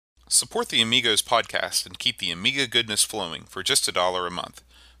Support the Amigos podcast and keep the Amiga goodness flowing for just $1 a month.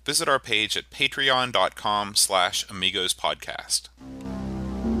 Visit our page at patreon.com/AmigosPodcast.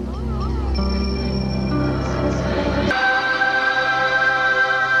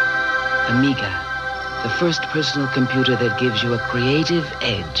 Amiga, the first personal computer that gives you a creative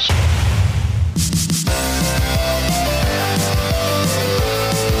edge.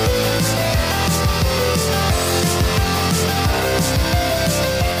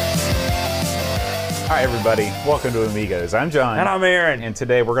 Hi everybody, welcome to Amigos. I'm John. And I'm Aaron. And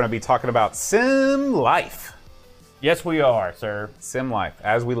today we're going to be talking about Sim Life. Yes, we are, sir. Sim Life,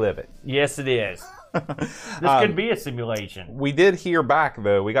 as we live it. Yes, it is. This could be a simulation. We did hear back,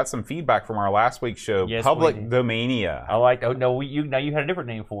 though. We got some feedback from our last week's show, Yes, Public we did. Domania. I like. Oh no, you had a different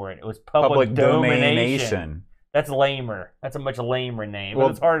name for it. It was Public Domination. Domination. That's lamer. That's a much lamer name. Well,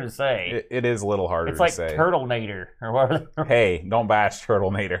 But it's hard to say. It is a little harder It's to like say. Turtlenator or whatever. Hey, don't bash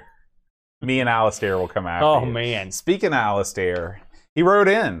Turtlenator. Me and Alistair will come after Oh you. man. Speaking of Alistair, he wrote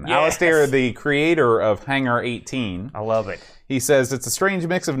in. Yes. Alistair, the creator of Hangar 18. I love it. He says, it's a strange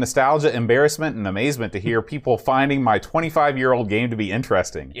mix of nostalgia, embarrassment, and amazement to hear people finding my 25-year-old game to be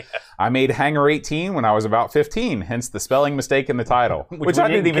interesting. Yeah. I made Hangar 18 when I was about 15, hence the spelling mistake in the title, which we I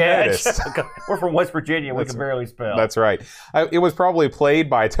didn't even catch. notice. We're from West Virginia. We can barely spell. That's right. It was probably played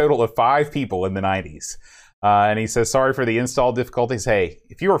by a total of 5 people in the 90s. And he says, sorry for the install difficulties. Hey,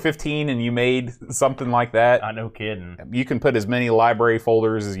 if you were 15 and you made something like that, I no kidding. you can put as many library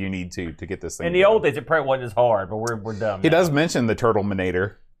folders as you need to get this thing In the going. old days, it probably wasn't as hard, but we're dumb. He now. does mention the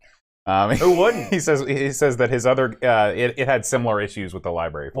Turtleminator. Who wouldn't? He says that his other it had similar issues with the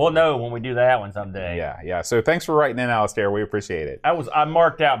library. We'll know when we do that one someday. Yeah. So thanks for writing in, Alistair. We appreciate it. I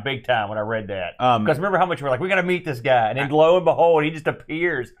marked out big time when I read that. Because remember how much we were like, we got to meet this guy, and then lo and behold, he just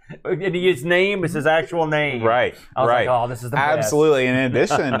appears, and his name is his actual name. Right. I was right. like, oh, this is the best. Absolutely. And in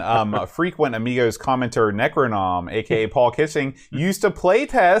addition, a frequent Amigos commenter Necronom, aka Paul Kitching, used to play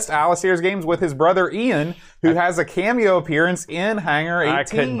test Alistair's games with his brother Ian, who has a cameo appearance in Hangar 18. I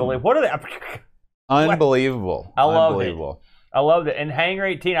couldn't believe. What are they? Unbelievable. I loved Unbelievable. I loved it. And Hangar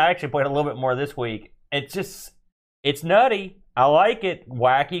 18, I actually played a little bit more this week. It's nutty. I like it.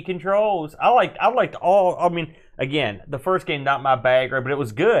 Wacky controls. I liked all. I mean, again, the first game not my bag, right, but it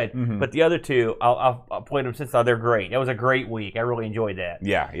was good. Mm-hmm. But the other two, I've played them since. They're great. It was a great week. I really enjoyed that.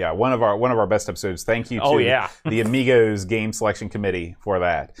 Yeah. One of our best episodes. Thank you to Oh, yeah. the Amigos Game Selection Committee for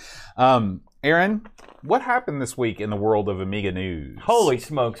that. Aaron, what happened this week in the world of Amiga news? Holy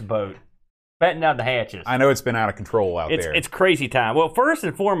smokes, boat. Batten down the hatches. I know it's been out of control out there. It's crazy time. Well, first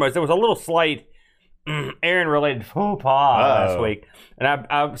and foremost, there was a little slight Aaron-related faux pas last week. And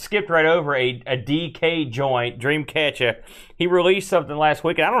I skipped right over a DK joint, Dreamcatcher. He released something last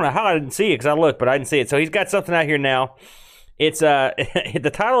week, and I don't know how I didn't see it, because I looked, but I didn't see it. So he's got something out here now. It's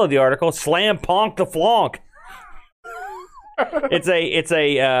the title of the article, Slam Ponk the Flonk.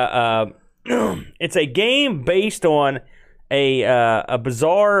 It's a game based on a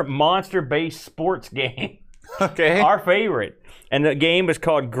bizarre monster-based sports game. Okay. Our favorite. And the game is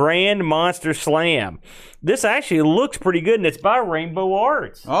called Grand Monster Slam. This actually looks pretty good, and it's by Rainbow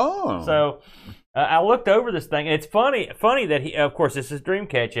Arts. Oh. So I looked over this thing, and it's funny that he, of course, this is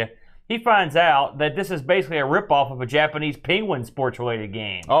Dreamcatcher. He finds out that this is basically a ripoff of a Japanese penguin sports-related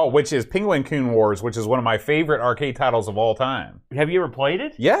game. Oh, which is Penguin Coon Wars, which is one of my favorite arcade titles of all time. Have you ever played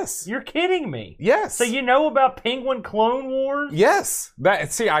it? Yes. You're kidding me. Yes. So you know about Penguin Clone Wars? Yes.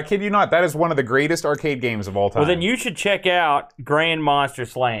 I kid you not, that is one of the greatest arcade games of all time. Well, then you should check out Grand Monster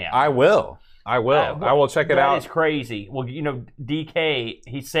Slam. I will. I will check it out. That is crazy. Well, DK,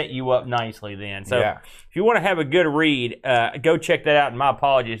 he set you up nicely then. So Yeah. if you want to have a good read, go check that out. And my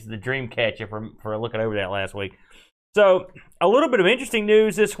apologies to the Dreamcatcher for looking over that last week. So a little bit of interesting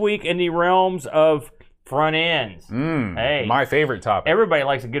news this week in the realms of front ends. Hey, My favorite topic. everybody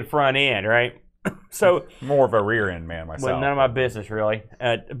likes a good front end, right? So More of a rear end man myself. well, none of my business really.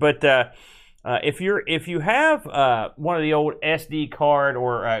 If you have one of the old SD card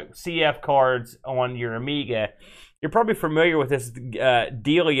or CF cards on your Amiga, you're probably familiar with this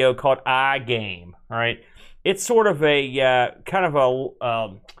dealio called iGame, right? It's sort of a kind of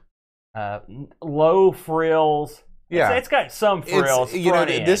a low frills. Yeah. It's got some frills. front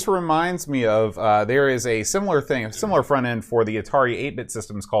end. This reminds me of there is a similar front end for the Atari 8-bit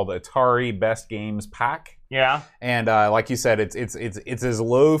systems called Atari Best Games Pack. Yeah. And like you said, it's as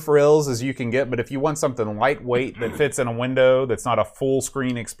low frills as you can get. But if you want something lightweight that fits in a window, that's not a full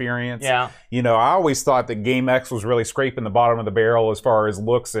screen experience. Yeah. You know, I always thought that GameX was really scraping the bottom of the barrel as far as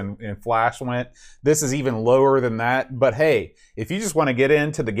looks and flash went. This is even lower than that. But hey, if you just want to get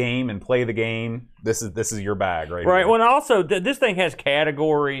into the game and play the game, this is your bag, right? Right. here. Well, and also this thing has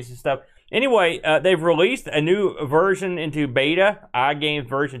categories and stuff. Anyway, they've released a new version into beta, iGames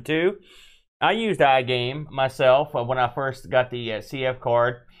version 2. I used iGame myself when I first got the CF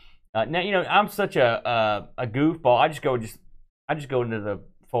card. Now, you know, I'm such a goofball. I just go into the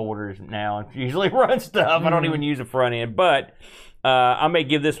folders now and usually run stuff. I don't even use the front end, but I may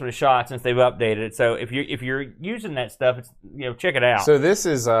give this one a shot since they've updated it. So if you're using that stuff, it's, you know, check it out. So this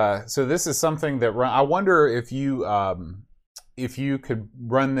is something that I wonder if you could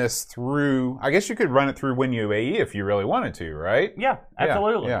run this through. I guess you could run it through WinUAE if you really wanted to, right? Yeah,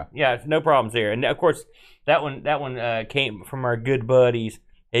 absolutely. Yeah. No problems there. And of course, that one came from our good buddies.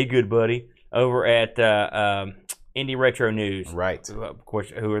 Hey, good buddy, over at Indie Retro News. Right. Of course,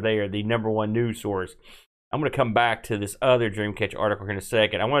 who are there, the number one news source. I'm going to come back to this other Dreamcatcher article here in a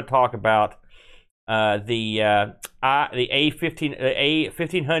second. I want to talk about the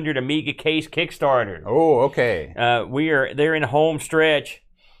A1500 Amiga case Kickstarter. Oh, okay. They're in home stretch.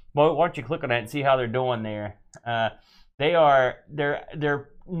 Well, why don't you click on that and see how they're doing there? They're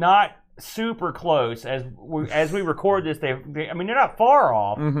not super close as we record this. I mean, they're not far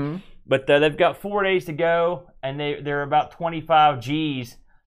off, but they've got 4 days to go, and they're about 25 G's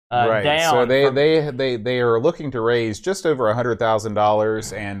right. down. So they are looking to raise just over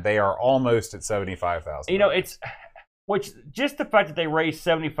 $100,000, and they are almost at $75,000. You know, just the fact that they raised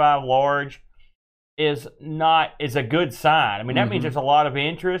 75 large is a good sign. I mean, that means there's a lot of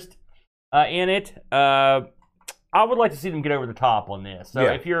interest in it. I would like to see them get over the top on this.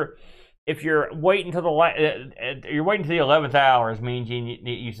 So if you're waiting till the 11th hour, as Mean Gene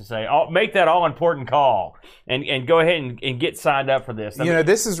used to say, make that all important call and go ahead and get signed up for this. You know,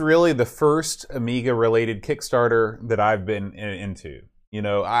 this is really the first Amiga related Kickstarter that I've been into. You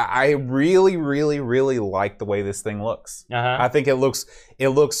know, I really, really, really like the way this thing looks. I think it looks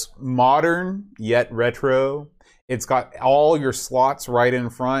modern yet retro. It's got all your slots right in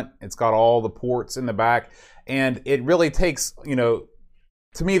front. It's got all the ports in the back, and it really takes, you know.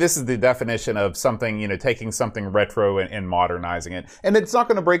 To me, this is the definition of something, you know, taking something retro and modernizing it. And it's not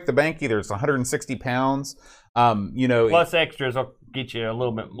going to break the bank either. It's 160 pounds. You know, plus extras will get you a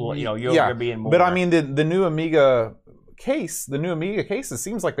little bit more, you know, you're going to be in more. But I mean, the new Amiga cases, it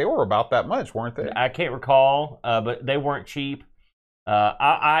seems like they were about that much, weren't they? I can't recall, but they weren't cheap.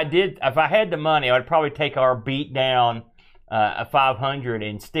 I did, if I had the money, I would probably take our beat down a 500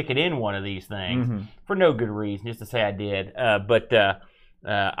 and stick it in one of these things for no good reason, just to say I did. But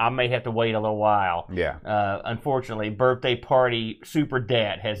I may have to wait a little while. Yeah. Unfortunately, birthday party super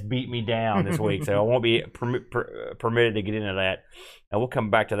debt has beat me down this week, so I won't be permitted to get into that. We'll come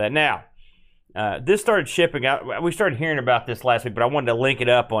back to that. Now, this started shipping out. We started hearing about this last week, but I wanted to link it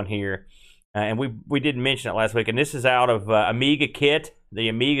up on here. And we didn't mention it last week. And this is out of Amiga Kit, the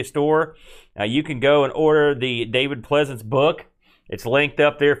Amiga store. You can go and order the David Pleasance book. It's linked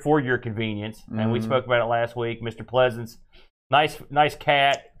up there for your convenience. And we spoke about it last week. Mr. Pleasance. Nice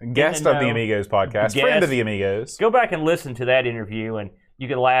cat. Guest of the Amigos podcast. Friend of the Amigos. Go back and listen to that interview, and you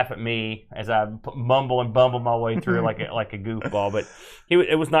can laugh at me as I mumble and bumble my way through like a goofball. But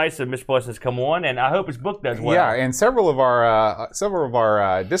it was nice that Mr. Pleasance come on, and I hope his book does well. Yeah, and several of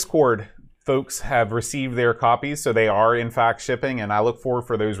our Discord folks have received their copies, so they are in fact shipping, and I look forward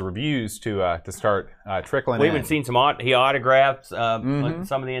for those reviews to start trickling in. We've even seen he autographs some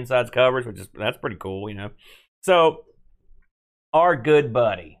of the inside's covers, that's pretty cool, you know. So. Our good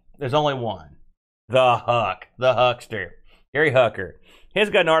buddy, there's only one, the Huckster, Gary Hucker. He's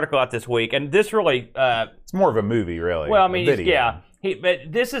got an article out this week, and this really... it's more of a movie, really. Well, I mean, but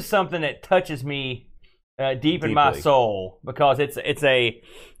this is something that touches me deep in my soul, because it's a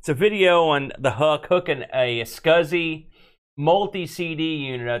video on the Huck hooking a SCSI multi-CD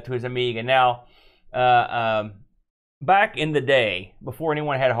unit up to his Amiga. Now, back in the day, before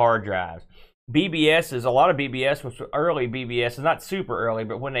anyone had hard drives, BBSs, a lot of BBS was early BBSs, not super early,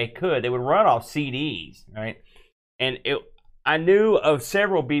 but when they could, they would run off CDs, right? And I knew of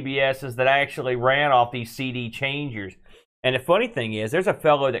several BBSs that actually ran off these CD changers. And the funny thing is, there's a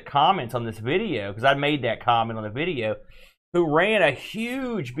fellow that comments on this video, because I made that comment on the video, who ran a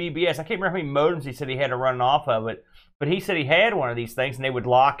huge BBS. I can't remember how many modems he said he had to run off of it, but he said he had one of these things, and they would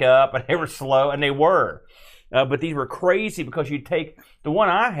lock up, and they were slow, and they were. But these were crazy, because you'd take, the one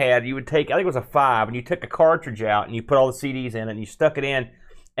I had, you would take, I think it was a 5, and you took a cartridge out, and you put all the CDs in it, and you stuck it in,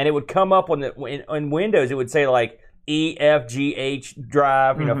 and it would come up on in Windows. It would say like E, F, G, H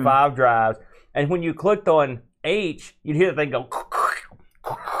drive, 5 drives. And when you clicked on H, you'd hear the thing go,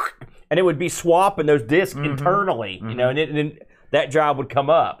 and it would be swapping those disks internally, and then that drive would come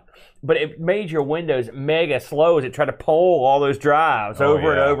up. But it made your Windows mega slow as it tried to pull all those drives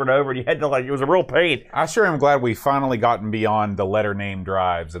over and over and over. And you had to it was a real pain. I sure am glad we finally gotten beyond the letter name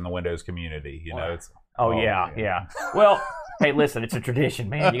drives in the Windows community. Yeah. Well, hey, listen, it's a tradition,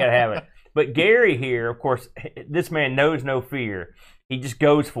 man. You got to have it. But Gary here, of course, this man knows no fear. He just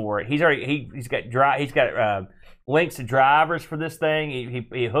goes for it. He's got links to drivers for this thing.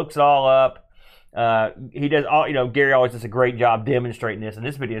 He hooks it all up. He does all. Gary always does a great job demonstrating this, and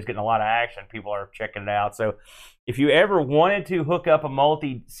this video is getting a lot of action. People are checking it out. So, if you ever wanted to hook up a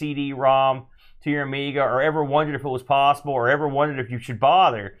multi-CD-ROM to your Amiga, or ever wondered if it was possible, or ever wondered if you should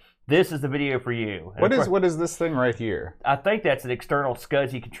bother, this is the video for you. What is this thing right here? I think that's an external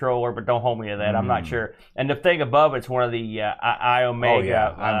SCSI controller, but don't hold me to that. I'm not sure. And the thing above it's one of the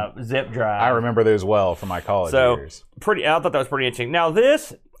iOmega zip drives. I remember those well from my college years. I thought that was pretty interesting. Now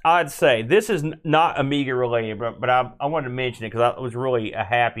this, I'd say, this is not Amiga related, but I wanted to mention it because I was really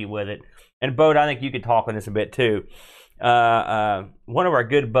happy with it. And Bode, I think you could talk on this a bit too. One of our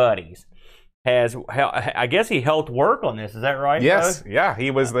good buddies I guess he helped work on this. Is that right? Yes. Yeah. He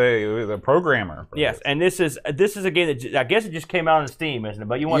was the programmer. Yes. And this is a game that I guess it just came out on Steam, isn't it?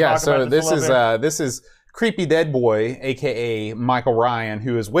 But you want to talk about this a little bit? This is Creepy Dead Boy, aka Michael Ryan,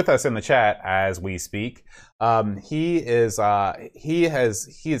 who is with us in the chat as we speak. He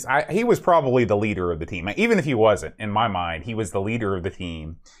was probably the leader of the team. Even if he wasn't, in my mind, he was the leader of the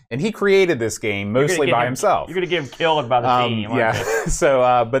team, and he created this game mostly by himself. You're gonna get him killed by the team. Yeah.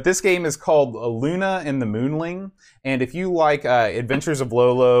 So, but this game is called Luna and the Moonling, and if you like Adventures of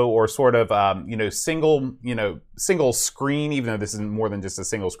Lolo or sort of single screen, even though this isn't more than just a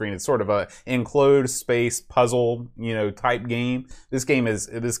single screen, it's sort of a enclosed space puzzle type game. This game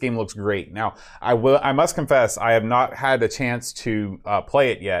looks great. Now, I must confess, I have not had a chance to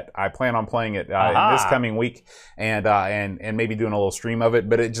play it yet. I plan on playing it in this coming week and maybe doing a little stream of it.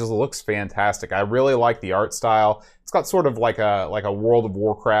 But it just looks fantastic. I really like the art style. It's got sort of like a World of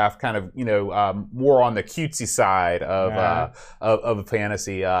Warcraft kind of more on the cutesy side of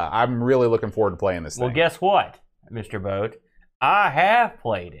fantasy. I'm really looking forward to playing this thing. Well, guess what, Mr. Bode? I have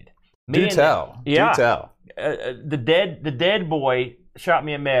played it. Do tell. The dead boy shot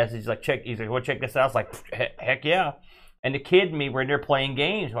me a message. He's like, well, check this out. I was like, heck yeah. And the kid and me were in there playing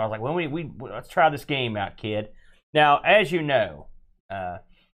games. So I was like, well, let's try this game out, kid. Now, as you know,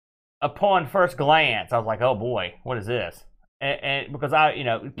 upon first glance, I was like, oh boy, what is this? And because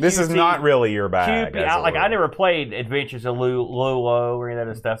this is not really your bag. I never played Adventures of Lolo or any of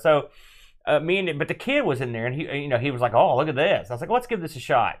that stuff. So but the kid was in there, and he was like, oh, look at this. I was like, let's give this a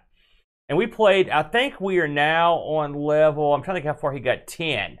shot. And we played, I think we are now on level, I'm trying to think how far he got,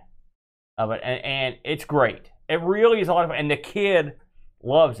 10 of it. And it's great. It really is a lot of fun. And the kid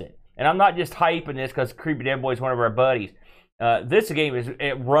loves it. And I'm not just hyping this because Creepy Dead Boy is one of our buddies. This game,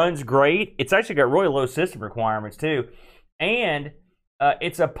 it runs great. It's actually got really low system requirements too. And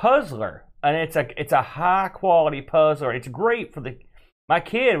it's a puzzler. And it's a high quality puzzler. It's great for my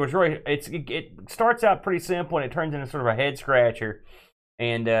kid was really, it starts out pretty simple and it turns into sort of a head scratcher.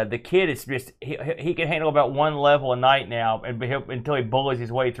 And the kid is just, he can handle about one level a night now until he bullies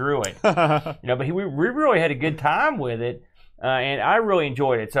his way through it. But we really had a good time with it. And I really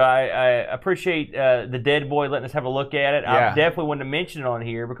enjoyed it. So I appreciate the Dead Boy letting us have a look at it. Yeah. I definitely wanted to mention it on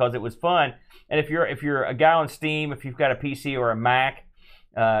here because it was fun. And if you're a guy on Steam, if you've got a PC or a Mac,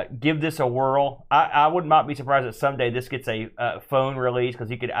 give this a whirl. I would not be surprised that someday this gets a phone release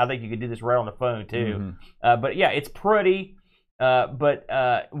because I think you could do this right on the phone too. But yeah, it's pretty. But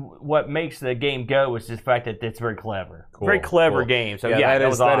what makes the game go is the fact that it's very clever. Cool, very clever game. So yeah, that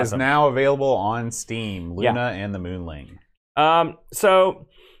was awesome. That is now available on Steam, Luna and the Moonling. And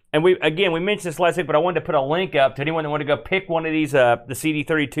we mentioned this last week, but I wanted to put a link up to anyone that wanted to go pick one of these, the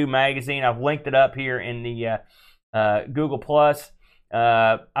CD32 magazine. I've linked it up here in the Google Plus.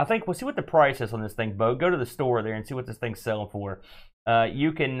 I think we'll see what the price is on this thing, Bo. Go to the store there and see what this thing's selling for.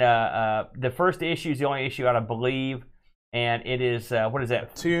 You can the first issue is the only issue out, I believe. And it is, what is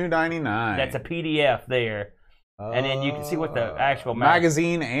that? $2.99. That's a PDF there. And then you can see what the actual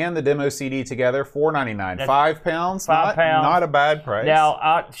magazine and the demo CD together, $4.99. £5. £5. Not a bad price.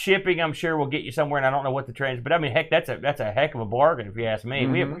 Now, shipping, I'm sure will get you somewhere, and I don't know what the trend. But I mean, heck, that's a heck of a bargain if you ask me.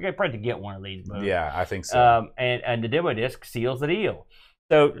 We could probably get one of these. Movies. Yeah, I think so. And the demo disc seals the deal.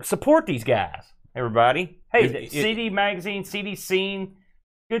 So support these guys, everybody. Hey, CD magazine, CD scene.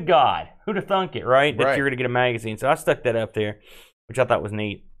 Good God, who'd have thunk it, right? That you're going to get a magazine. So I stuck that up there. which I thought was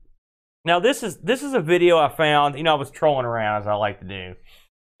neat. Now this is a video I found. I was trolling around as I like to do,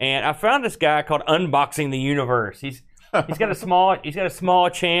 and I found this guy called Unboxing the Universe. He's got a small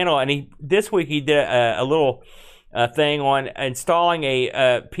channel, and this week he did a little thing on installing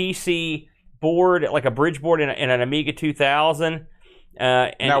a PC board, like a bridge board in an Amiga 2000.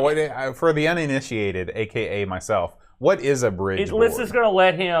 Now, for the uninitiated, aka myself, what is a bridge board? Let's just going to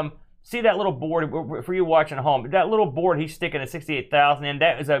let him see that little board for you watching at home. That little board he's sticking a 68,000 in.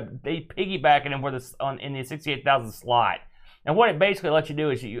 That is they piggybacking him in the 68,000 slot. And what it basically lets you do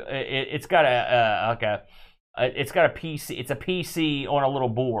is it's got a PC. It's a PC on a little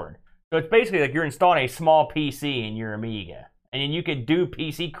board. So it's basically like you're installing a small PC in your Amiga, and then you could do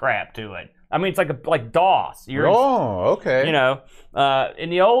PC crap to it. I mean, it's like DOS. Okay. In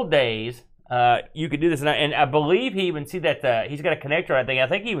the old days, you could do this, and I believe he even see that he's got a connector. I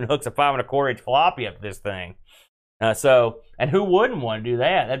think he even hooks a 5 1/4 inch floppy up to this thing. And who wouldn't want to do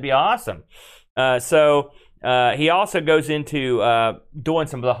that? That'd be awesome. He also goes into doing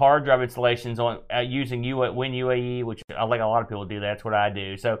some of the hard drive installations on using WinUAE, which I like a lot of people do. That's what I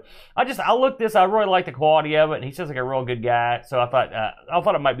do. So I looked this. I really like the quality of it, and he seems like a real good guy. So I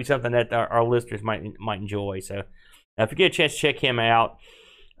thought it might be something that our listeners might enjoy. So if you get a chance to check him out.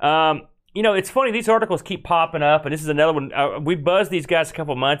 It's funny, these articles keep popping up, and this is another one. We buzzed these guys a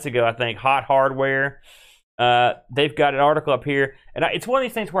couple months ago, I think, Hot Hardware. They've got an article up here, and it's one of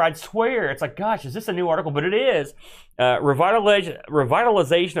these things where I'd swear, it's like, gosh, is this a new article? But it is.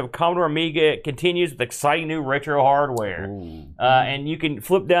 Revitalization of Commodore Amiga continues with exciting new retro hardware. And you can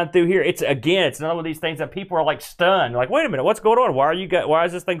flip down through here. It's another one of these things that people are like stunned. They're like, wait a minute, what's going on? Why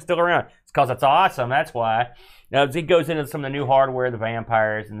is this thing still around? It's because it's awesome, that's why. Now, he goes into some of the new hardware, the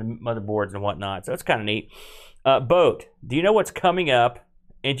Vampires and the motherboards and whatnot, so it's kind of neat. Boat, do you know what's coming up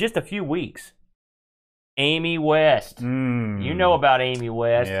in just a few weeks? Amy West. You know about Amy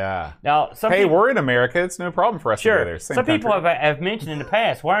West. Yeah. Now, we're in America. It's no problem for us to go there. Some people have mentioned in the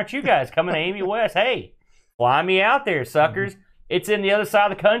past, why aren't you guys coming to Amy West? Hey, fly me out there, suckers. It's in the other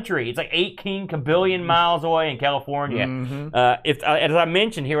side of the country. It's like 18 billion miles away in California. As I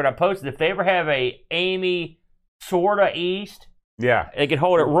mentioned here when I posted, if they ever have a Amy sorta East, they can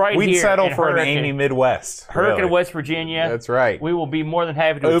hold it right We'd here. We'd settle for an Amy Midwest. Hurricane, West Virginia. That's right. We will be more than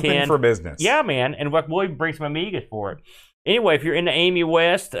happy to open attend. for business. Yeah, man. And we'll even bring some Amigas for it. Anyway, if you're in the Amy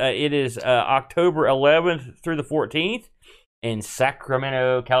West, it is October 11th through the 14th in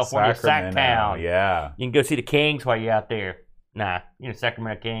Sacramento, California, Sacktown. Yeah. You can go see the Kings while you're out there. Nah,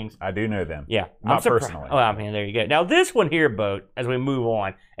 Sacramento Kings. I do know them. Yeah. Not personally. Oh, I mean, there you go. Now, this one here, Boat, as we move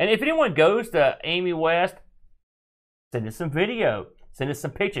on. And if anyone goes to Amy West, send us some video. Send us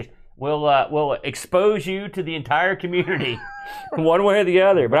some pictures. We'll expose you to the entire community, one way or the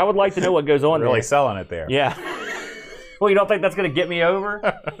other. But I would like to know what goes on there. Really selling it there. Yeah. Well, you don't think that's going to get me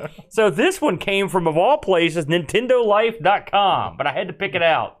over? So this one came from, of all places, NintendoLife.com. But I had to pick it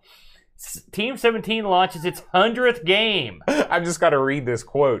out. Team 17 launches its 100th game. I've just got to read this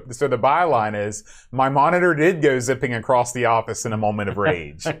quote. So the byline is, my monitor did go zipping across the office in a moment of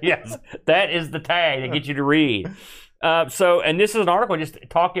rage. Yes, that is the tag that gets you to read. And this is an article just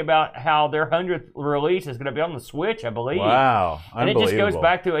talking about how their 100th release is going to be on the Switch, I believe. Wow, and it just goes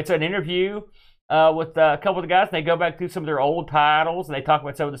back to, it's an interview with a couple of the guys, and they go back through some of their old titles, and they talk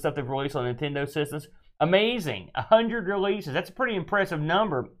about some of the stuff they've released on Nintendo systems. Amazing. 100 releases. That's a pretty impressive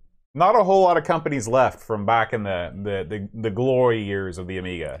number. Not a whole lot of companies left from back in the glory years of the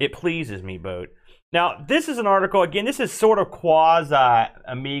Amiga. It pleases me, Boat. Now, this is an article, again, this is sort of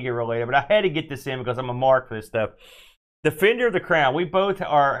quasi-Amiga related, but I had to get this in because I'm a mark for this stuff. Defender of the Crown. We've talked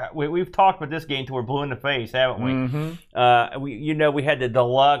about this game till we're blue in the face, haven't we? Mm-hmm. We had the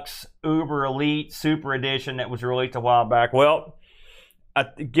deluxe Uber Elite Super Edition that was released a while back. Well,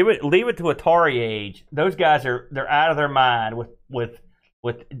 leave it to Atari age. Those guys they're out of their mind with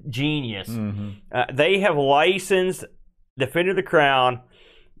genius. Mm-hmm. They have licensed Defender of the Crown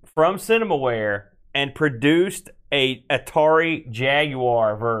from CinemaWare and produced a Atari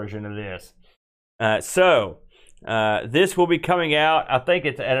Jaguar version of this. This will be coming out. I think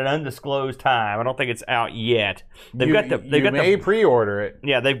it's at an undisclosed time. I don't think it's out yet. They may pre-order it.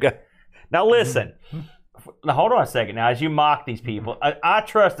 Yeah, they've got. Now listen. Now hold on a second. Now, as you mock these people, I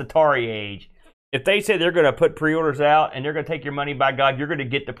trust Atari age. If they say they're going to put pre-orders out and they're going to take your money, by God, you're going to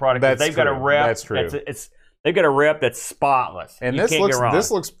get the product. They've got a rep. That's true. They've got a rep that's spotless. And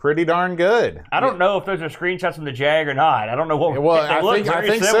this looks pretty darn good. I don't know if those are screenshots from the Jag or not. I don't know what. Well, I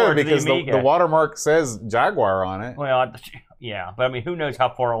think so because the watermark says Jaguar on it. Well, yeah, but I mean, who knows how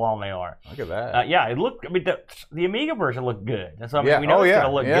far along they are? Look at that. Yeah, it looked. I mean, the Amiga version looked good. That's what we know it's going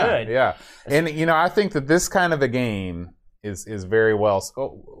to look good. Yeah, and I think that this kind of a game is very well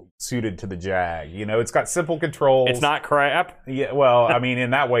suited to the Jag. You know, it's got simple controls. It's not crap. Yeah, well, I mean,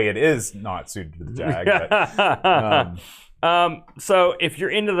 in that way, it is not suited to the Jag. But, so if you're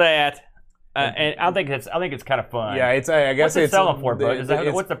into that, and I think it's kind of fun. Yeah, I guess it's selling for, bro.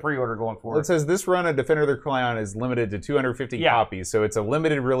 What's the pre-order going for? It says this run of Defender of the Crown is limited to 250 copies, so it's a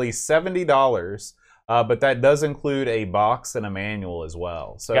limited release, $70. But that does include a box and a manual as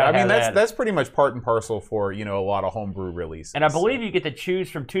well. So I mean, that's pretty much part and parcel for a lot of homebrew releases. And I believe you get to choose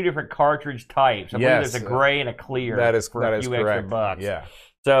from 2 different cartridge types. I believe there's a gray and a clear. That is for a few extra bucks. Yeah.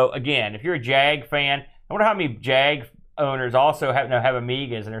 So again, if you're a Jag fan, I wonder how many Jag owners also have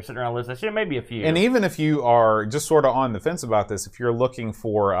Amigas and they're sitting around listening. There may be a few. And even if you are just sort of on the fence about this, if you're looking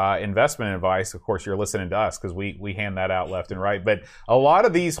for investment advice, of course you're listening to us because we hand that out left and right. But a lot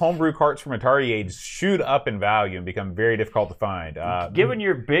of these homebrew carts from Atari Age shoot up in value and become very difficult to find. Given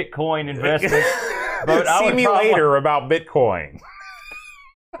your Bitcoin investment, see me later about Bitcoin.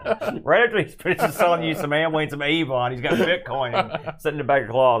 Right after he finishes selling you some Amway and some Avon, he's got Bitcoin sitting in the back of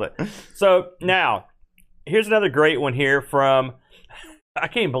the closet. So now, here's another great one here from, I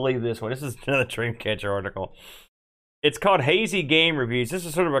can't believe this one. This is another Dreamcatcher article. It's called Hazy Game Reviews. This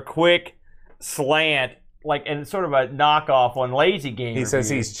is sort of a quick slant, and sort of a knockoff on Lazy Game Reviews. He says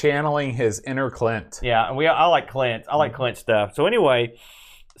he's channeling his inner Clint. Yeah, and I like Clint. I like Clint stuff. So anyway,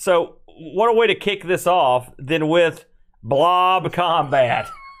 what a way to kick this off than with Blob Combat.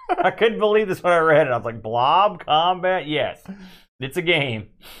 I couldn't believe this when I read it. I was like, Blob Combat? Yes, it's a game.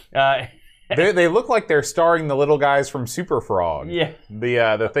 They look like they're starring the little guys from Super Frog. Yeah.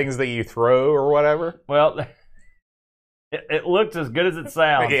 The things that you throw or whatever. Well, it looks as good as it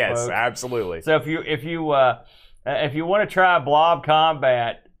sounds. Yes, folks. Absolutely. So if you want to try Blob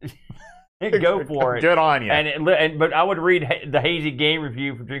Combat, go for it. Good on you. But I would read the Hazy Game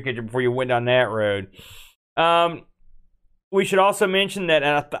Review from Dreamcatcher before you went down that road. We should also mention that,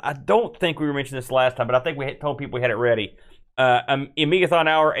 and I don't think we were mentioning this last time, but I think we told people we had it ready. Amigathon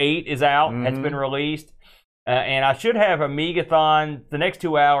Hour 8 is out. It's been released. And I should have Amigathon, the next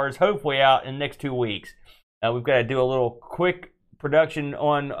 2 hours, hopefully out in the next 2 weeks. We've got to do a little quick production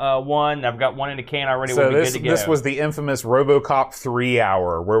on one. I've got one in the can already. So good to go. This was the infamous RoboCop 3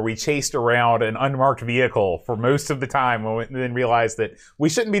 hour, where we chased around an unmarked vehicle for most of the time and then realized that we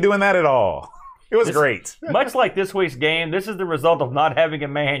shouldn't be doing that at all. It was great. Much like this week's game, this is the result of not having a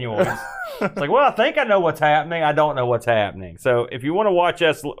manual. It's like, well, I think I know what's happening. I don't know what's happening. So if you want to watch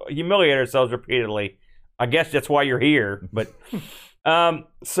us humiliate ourselves repeatedly, I guess that's why you're here. But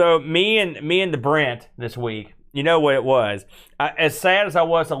so me and the Brent this week, you know what it was. As sad as I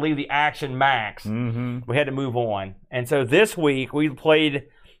was to leave the Action Max, we had to move on. And so this week we played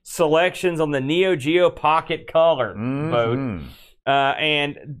selections on the Neo Geo Pocket Color boat.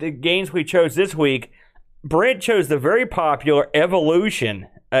 And the games we chose this week, Brent chose the very popular Evolution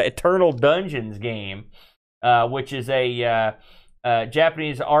Eternal Dungeons game, which is a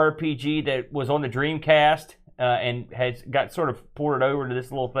Japanese RPG that was on the Dreamcast and has got sort of ported over to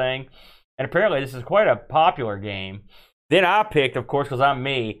this little thing. And apparently this is quite a popular game. Then I picked, of course, because I'm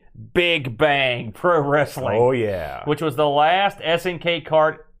me, Big Bang Pro Wrestling. Oh, yeah. Which was the last SNK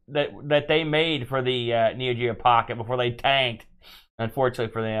cart that they made for the Neo Geo Pocket before they tanked.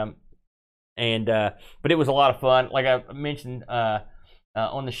 Unfortunately for them, and but it was a lot of fun. Like I mentioned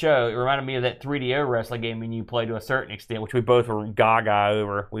on the show, it reminded me of that 3DO wrestling game you played to a certain extent, which we both were gaga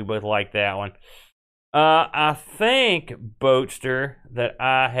over. We both liked that one. I think, Boatster, that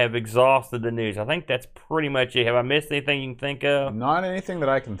I have exhausted the news. I think that's pretty much it. Have I missed anything you can think of? Not anything that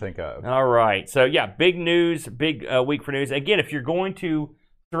I can think of. All right. So yeah, big news, big week for news. Again, if you're going to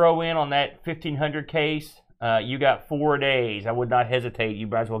throw in on that 1500 case. You got 4 days. I would not hesitate. You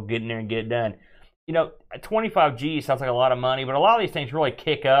might as well get in there and get it done. 25G sounds like a lot of money, but a lot of these things really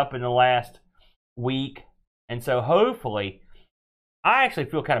kick up in the last week. And so hopefully, I actually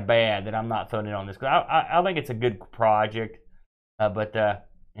feel kind of bad that I'm not throwing it on this because I think it's a good project. But what are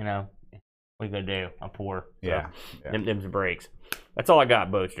you going to do? I'm poor. So yeah. Them's the breaks. That's all I got,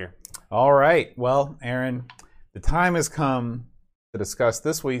 Boaster. All right. Well, Aaron, the time has come to discuss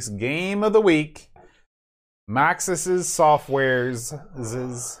this week's Game of the Week. Maxis Software's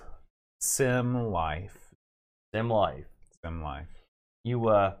Sim Life. Sim Life. You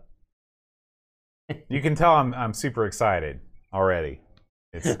can tell I'm super excited already.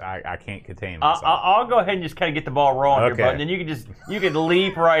 I can't contain myself. I'll go ahead and just kind of get the ball rolling here, bud. Then you can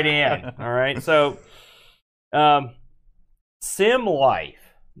leap right in. All right. So, Sim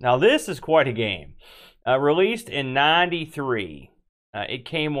Life. Now this is quite a game. Released in '93. It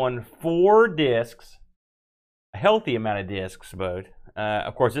came on 4 discs. A healthy amount of discs, but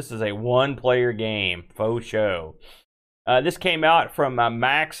of course, this is a one-player game, faux show. This came out from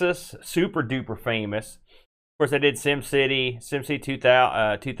Maxis, super duper famous. Of course, they did SimCity,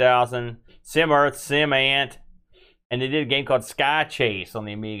 SimCity 2000, SimEarth, SimAnt, and they did a game called Sky Chase on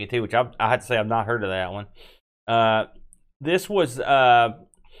the Amiga too, which I had to say I've not heard of that one. This was,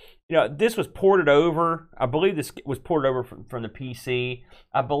 this was ported over. I believe this was ported over from the PC.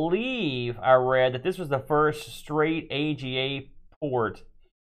 I believe I read that this was the first straight AGA port,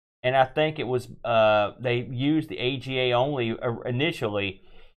 and I think it was they used the AGA only initially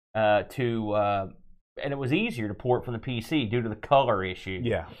and it was easier to port from the PC due to the color issue.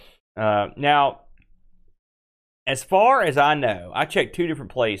 Yeah. Now, as far as I know, I checked 2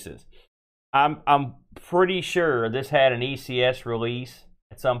 different places. I'm pretty sure this had an ECS release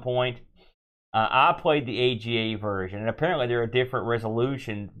at some point. I played the AGA version, and apparently there are different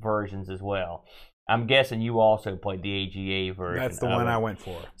resolution versions as well. I'm guessing you also played the AGA version. That's the one I went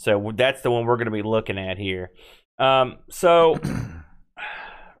for. So that's the one we're going to be looking at here. So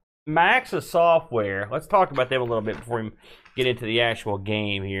Maxis Software, let's talk about them a little bit before we get into the actual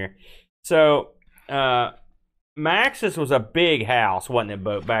game here. So Maxis was a big house, wasn't it,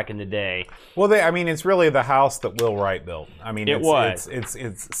 Bo, back in the day? Well, it's really the house that Will Wright built. It's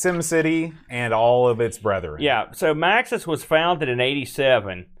SimCity and all of its brethren. Yeah, so Maxis was founded in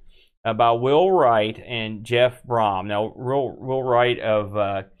 '87 by Will Wright and Jeff Brom. Now, Will Wright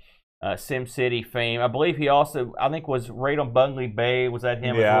of SimCity fame. I believe he also, was right on Bungley Bay. Was that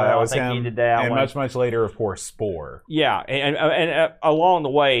him as well? That was him. He did that and one. much later, of course, Spore. Yeah, and along the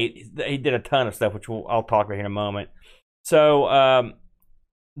way, he did a ton of stuff, which I'll talk about here in a moment. So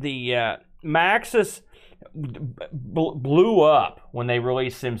the Maxis blew up when they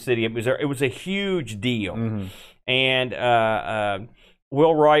released SimCity. It was a huge deal, and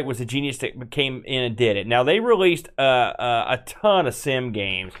Will Wright was a genius that came in and did it. Now they released a ton of sim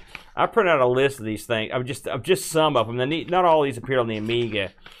games. I printed out a list of these things. Of just some of them. Not all these appeared on the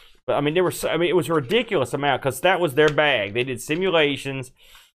Amiga, but it was a ridiculous amount because that was their bag. They did simulations.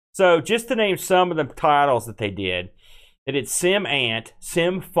 So just to name some of the titles that they did SimAnt,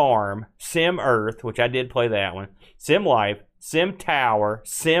 SimFarm, SimEarth, which I did play that one, SimLife, SimTower,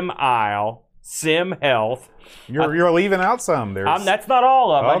 SimIsle, SimHealth. You're leaving out some. That's not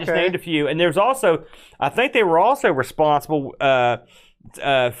all of them. Okay. I just named a few. And there's also, I think they were also responsible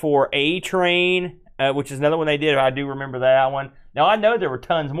for A-Train, which is another one they did. I do remember that one. Now, I know there were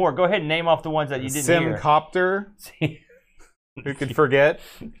tons more. Go ahead and name off the ones that you didn't hear. SimCopter. Who could forget?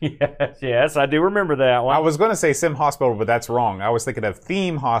 Yes, I do remember that one. I was going to say Sim Hospital, but that's wrong. I was thinking of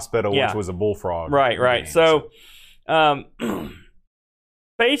Theme Hospital, which was a bullfrog. Right. So,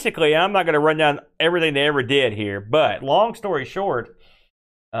 basically, I'm not going to run down everything they ever did here, but long story short,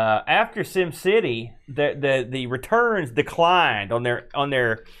 after SimCity, the returns declined on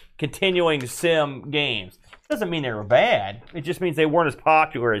their continuing sim games. Doesn't mean they were bad. It just means they weren't as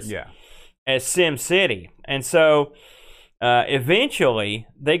popular as SimCity. And so eventually,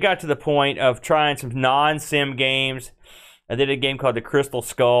 they got to the point of trying some non-sim games. They did a game called The Crystal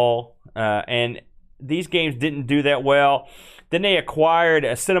Skull, and these games didn't do that well. Then they acquired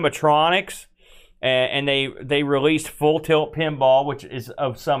Cinematronics, and they released Full Tilt Pinball, which is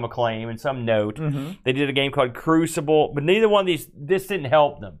of some acclaim and some note. They did a game called Crucible, but neither one of this didn't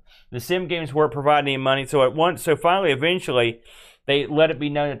help them. The sim games weren't providing any money, so eventually, they let it be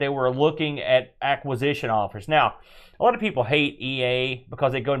known that they were looking at acquisition offers. Now, a lot of people hate EA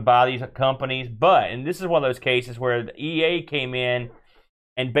because they go and buy these companies, and this is one of those cases where the EA came in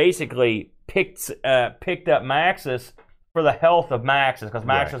and basicly picked up Maxis for the health of Maxis, because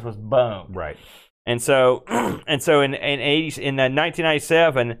Maxis was boned. Right. And so in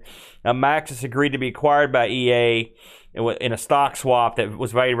 1997, Maxis agreed to be acquired by EA in a stock swap that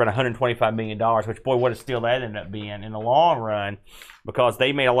was valued around $125 million, which, boy, what a steal that ended up being in the long run, because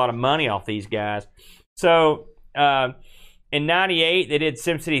they made a lot of money off these guys. So in 98, they did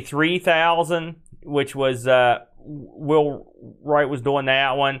SimCity 3000, which was Will Wright was doing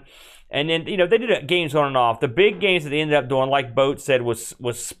that one. And then, they did games on and off. The big games that they ended up doing, like Boat said, was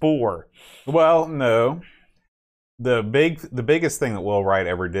Spore. Well, no. The biggest thing that Will Wright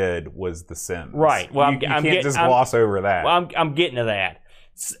ever did was The Sims. Right. Well, you can't just gloss over that. Well, I'm getting to that.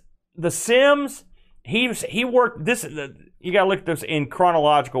 The Sims, he worked this. You got to look at this in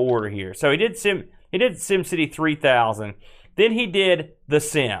chronological order here. So he did SimCity 3000. Then he did The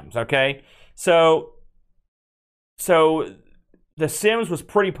Sims. Okay. So The Sims was a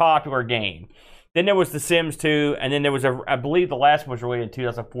pretty popular game. Then there was The Sims 2, and then there was I believe the last one was released in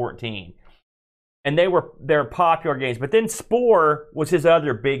 2014. And they're popular games. But then Spore was his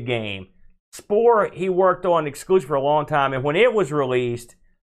other big game. Spore he worked on exclusively for a long time, and when it was released,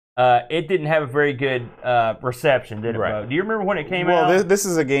 it didn't have a very good reception, did it, Right. Bo? Do you remember when it came out? Well, this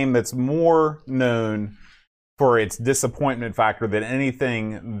is a game that's more known for its disappointment factor than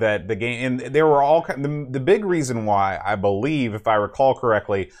anything that the game. And there were all the big reason why, I believe, if I recall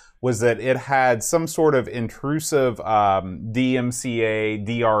correctly, was that it had some sort of intrusive DMCA,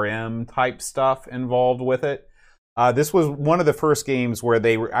 DRM type stuff involved with it. This was one of the first games where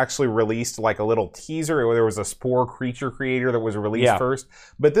they actually released like a little teaser, where there was a Spore creature creator that was released first.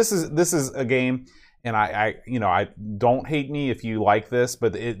 But this is a game, and I don't hate me if you like this,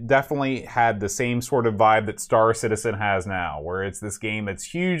 but it definitely had the same sort of vibe that Star Citizen has now, where it's this game that's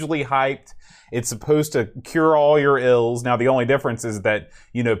hugely hyped. It's supposed to cure all your ills. Now, the only difference is that,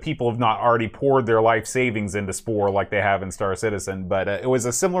 people have not already poured their life savings into Spore like they have in Star Citizen. But it was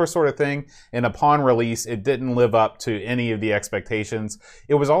a similar sort of thing. And upon release, it didn't live up to any of the expectations.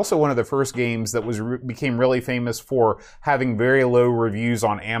 It was also one of the first games that became really famous for having very low reviews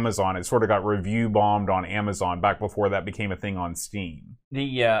on Amazon. It sort of got review bombed on Amazon back before that became a thing on Steam.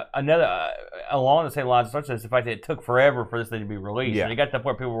 Another along the same lines, such as the fact that it took forever for this thing to be released. Yeah. And it got to the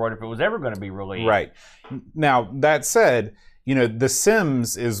point people were wondering if it was ever going to be released. Right. Now, that said, The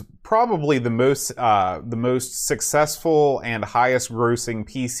Sims is probably the most successful and highest grossing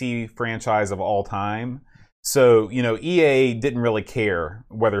PC franchise of all time. So, EA didn't really care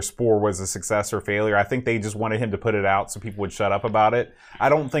whether Spore was a success or failure. I think they just wanted him to put it out so people would shut up about it. I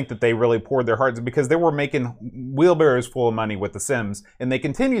don't think that they really poured their hearts, because they were making wheelbarrows full of money with The Sims, and they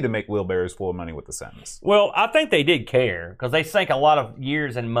continue to make wheelbarrows full of money with The Sims. Well, I think they did care, because they sank a lot of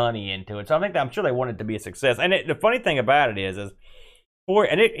years and money into it. So I'm sure they wanted it to be a success. And the funny thing about it is Spore,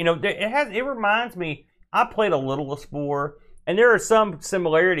 and it reminds me, I played a little of Spore. And there are some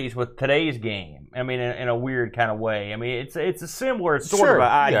similarities with today's game. I mean, in a weird kind of way. I mean, it's a similar sort of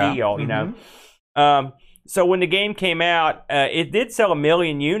ideal, So when the game came out, it did sell 1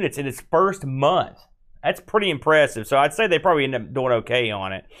 million units in its first month. That's pretty impressive. So I'd say they probably ended up doing okay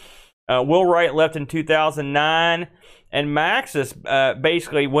on it. Will Wright left in 2009, and Maxis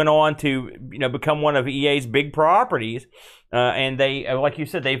basically went on to become one of EA's big properties. And they, like you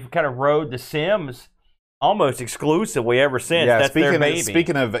said, they've kind of rode The Sims almost exclusively ever since. Yeah, that's their baby.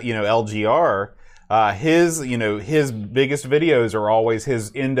 Speaking of LGR, his biggest videos are always his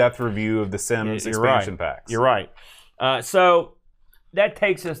in-depth review of the Sims expansion packs. You're right. So that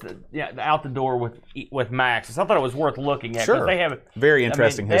takes us out the door with Maxis. I thought it was worth looking at. Sure. They have very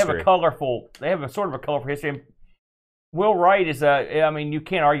interesting history. They have a sort of a colorful history. Will Wright is you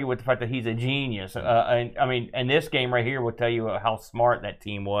can't argue with the fact that he's a genius. And this game right here will tell you how smart that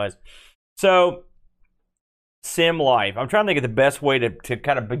team was. So, Sim Life. I'm trying to think of the best way to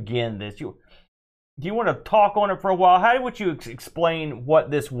kind of begin this. Do you want to talk on it for a while? How would you explain what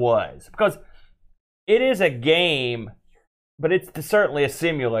this was? Because it is a game, but it's certainly a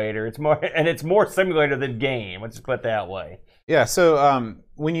simulator. It's more simulator than game. Let's just put it that way. Yeah. So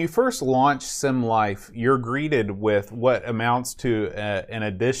when you first launch Sim Life, you're greeted with what amounts to an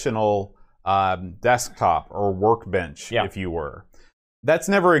additional desktop or workbench, if you were. That's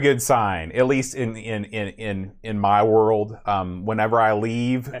never a good sign, at least in my world. Whenever I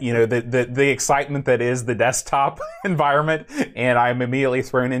leave, the excitement that is the desktop environment, and I'm immediately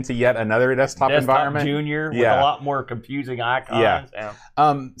thrown into yet another desktop environment. Junior with a lot more confusing icons.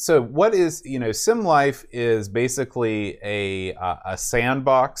 Yeah. So what is Sim Life is basically a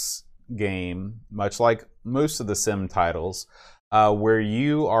sandbox game, much like most of the Sim titles, where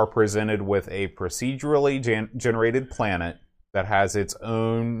you are presented with a procedurally generated planet that has its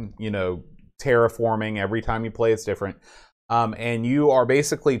own, terraforming. Every time you play, it's different. And you are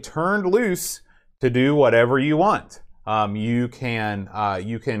basically turned loose to do whatever you want. You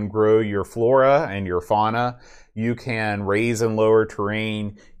can grow your flora and your fauna. You can raise and lower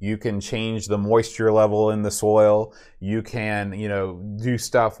terrain. You can change the moisture level in the soil. You can, do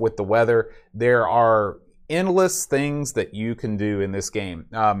stuff with the weather. There are endless things that you can do in this game.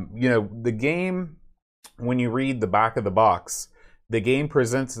 The game, when you read the back of the box, the game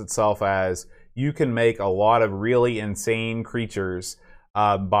presents itself as you can make a lot of really insane creatures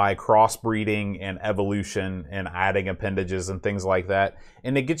by crossbreeding and evolution and adding appendages and things like that.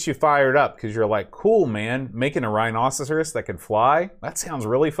 And it gets you fired up because you're like, cool, man, making a rhinoceros that can fly? That sounds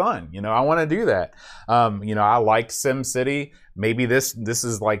really fun. I want to do that. I liked SimCity. Maybe this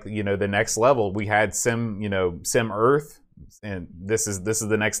is like, the next level. We had Sim Earth. And this is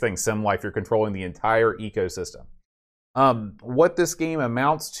the next thing, Sim Life. You're controlling the entire ecosystem. What this game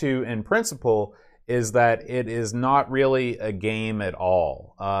amounts to in principle is that it is not really a game at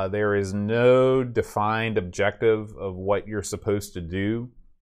all. There is no defined objective of what you're supposed to do.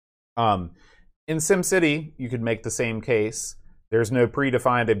 In SimCity, you could make the same case. There's no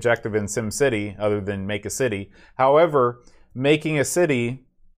predefined objective in SimCity other than make a city. However, making a city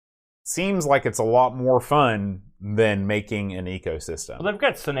seems like it's a lot more fun than making an ecosystem. Well, they've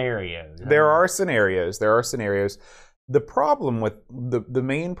got scenarios. There are scenarios. The problem with the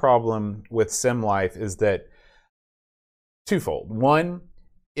main problem with Sim Life is that twofold. One,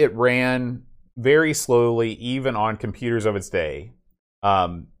 it ran very slowly even on computers of its day.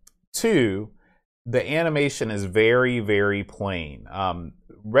 Two, the animation is very, very plain.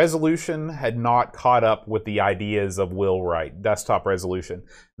 Resolution had not caught up with the ideas of Wheelwright, desktop resolution.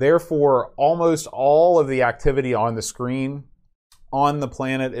 Therefore, almost all of the activity on the screen, on the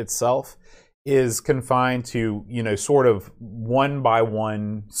planet itself, is confined to, sort of one by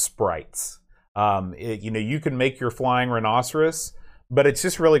one sprites. You can make your flying rhinoceros, but it's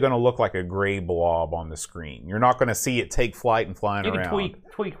just really going to look like a gray blob on the screen. You're not going to see it take flight and flying around. You can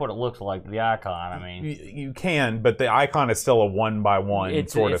tweak what it looks like, the icon. I mean, you can, but the icon is still a one by one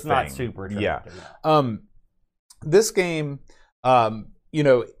sort of thing. It's not super attractive. Yeah. This game,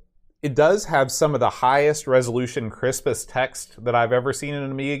 it does have some of the highest resolution, crispest text that I've ever seen in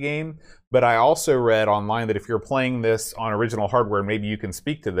an Amiga game. But I also read online that if you're playing this on original hardware, maybe you can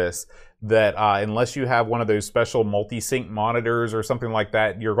speak to this, that unless you have one of those special multi-sync monitors or something like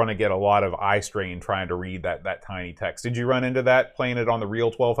that, you're going to get a lot of eye strain trying to read that tiny text. Did you run into that playing it on the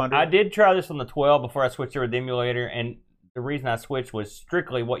real 1200? I did try this on the 12 before I switched over to the emulator, and the reason I switched was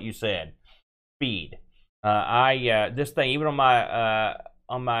strictly what you said, speed. This thing, even on my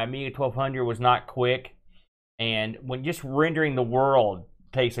Amiga 1200, was not quick, and when just rendering the world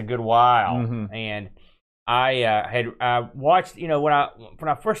takes a good while. And I watched, when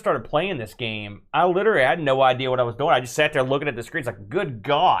I first started playing this game, I literally had no idea what I was doing. I just sat there looking at the screen. It's like, good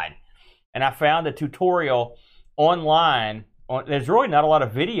God. And I found a tutorial online. There's really not a lot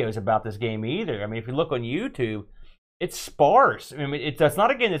of videos about this game either. I mean, if you look on YouTube, it's sparse. I mean, it's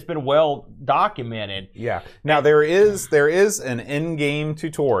not a game that's been well documented. Yeah. Now, there is an in-game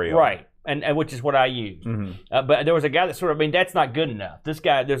tutorial. Right. And which is what I use. But there was a guy that that's not good enough. There's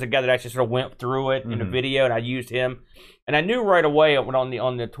a guy that actually sort of went through it in a video, and I used him. And I knew right away on the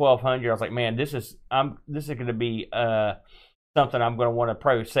 1200, I was like, man, this is going to be something I'm going to want to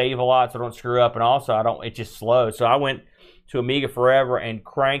probably save a lot so I don't screw up, and also it's just slow. So I went to Amiga Forever and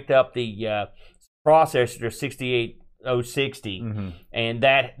cranked up the processor to 68060, and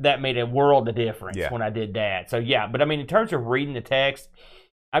that made a world of difference when I did that. So yeah, but I mean, in terms of reading the text,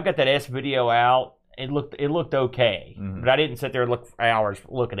 I've got that S video out. It looked okay, but I didn't sit there and look for hours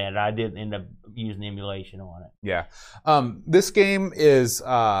looking at it. I did end up using emulation on it. Yeah, this game is,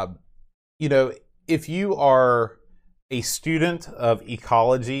 if you are a student of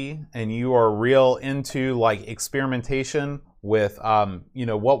ecology and you are real into like experimentation with,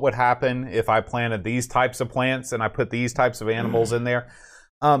 what would happen if I planted these types of plants and I put these types of animals in there.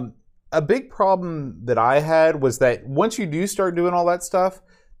 A big problem that I had was that once you do start doing all that stuff,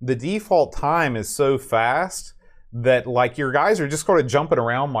 the default time is so fast that like your guys are just sort of jumping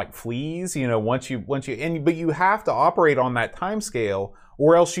around like fleas, but you have to operate on that time scale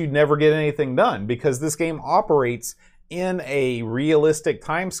or else you'd never get anything done, because this game operates in a realistic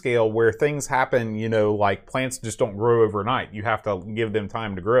time scale where things happen, like plants just don't grow overnight. You have to give them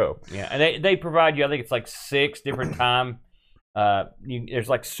time to grow. Yeah, and they provide you, I think it's like 6 different time. There's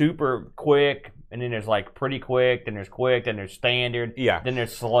like super quick, and then there's like pretty quick, then there's standard, then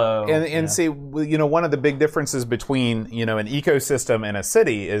there's slow. And see, one of the big differences between, an ecosystem and a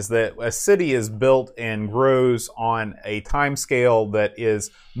city is that a city is built and grows on a time scale that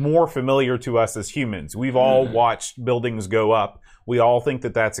is more familiar to us as humans. We've all watched buildings go up. We all think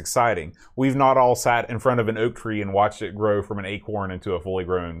that that's exciting. We've not all sat in front of an oak tree and watched it grow from an acorn into a fully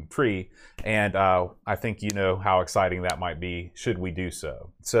grown tree. And I think you know how exciting that might be should we do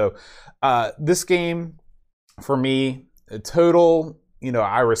so. So this game, for me, total,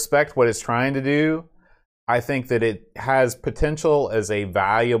 I respect what it's trying to do. I think that it has potential as a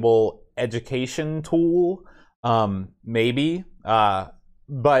valuable education tool, maybe.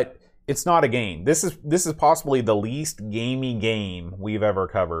 But it's not a game. This is possibly the least gamey game we've ever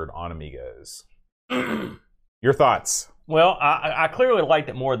covered on Amigos. Your thoughts? Well, I clearly liked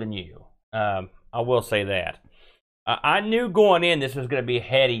it more than you. I will say that. I knew going in this was going to be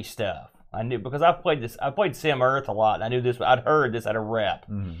heady stuff. I knew, because I played Sim Earth a lot, and I knew this. I'd heard this at a rep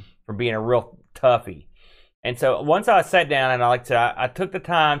for being a real toughie. And so once I sat down and I took the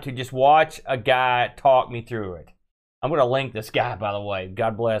time to just watch a guy talk me through it. I'm going to link this guy, by the way.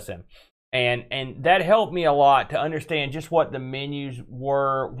 God bless him. And that helped me a lot to understand just what the menus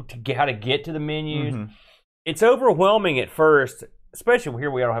were, how to get to the menus. It's overwhelming at first, especially here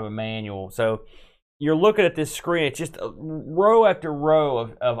we don't have a manual. So, you're looking at this screen. It's just row after row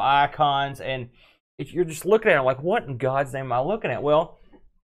of icons, and you're just looking at it like, what in God's name am I looking at? Well,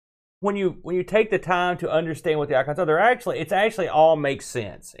 when you take the time to understand what the icons are, it actually all makes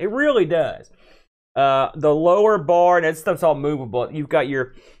sense. It really does. The lower bar, and that stuff's all movable. You've got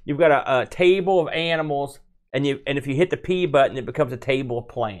a table of animals, and if you hit the P button, it becomes a table of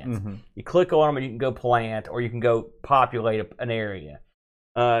plants. Mm-hmm. You click on them, and you can go plant, or you can go populate an area.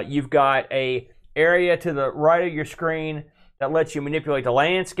 You've got a area to the right of your screen that lets you manipulate the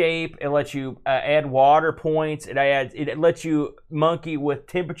landscape. It lets you add water points. It lets you monkey with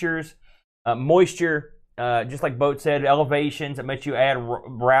temperatures, moisture, just like Boat said, elevations. It lets you add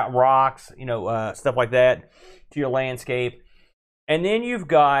rocks, stuff like that to your landscape. And then you've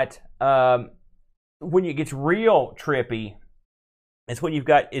got when it gets real trippy, it's when you've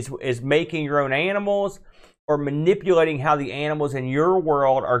got is making your own animals or manipulating how the animals in your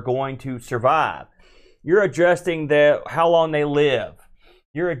world are going to survive. You're adjusting how long they live.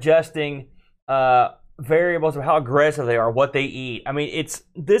 You're adjusting variables of how aggressive they are, what they eat. I mean,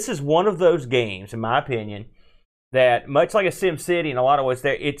 this is one of those games, in my opinion, that much like a SimCity in a lot of ways,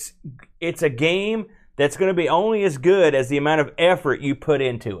 it's a game that's going to be only as good as the amount of effort you put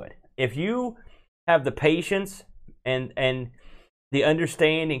into it. If you have the patience and the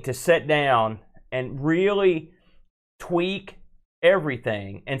understanding to sit down and really tweak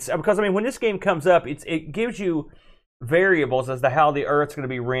everything, and so, because when this game comes up, it gives you variables as to how the Earth's going to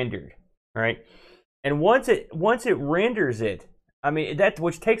be rendered, right? And once it renders it,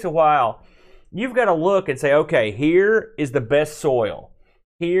 which takes a while, you've got to look and say, okay, here is the best soil.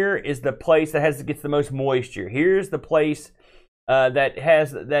 Here is the place that gets the most moisture. Here's the place that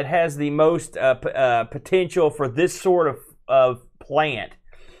has the most potential for this sort of plant.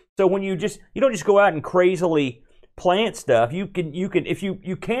 So when you don't just go out and crazily plant stuff. You can if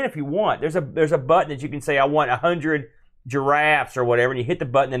you want. There's a button that you can say I want 100 giraffes or whatever, and you hit the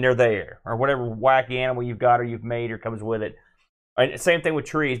button and they're there, or whatever wacky animal you've got or you've made or comes with it. And same thing with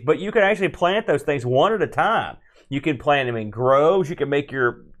trees, but you can actually plant those things one at a time. You can plant them in groves. You can make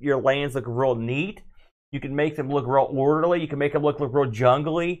your lands look real neat. You can make them look real orderly. You can make them look real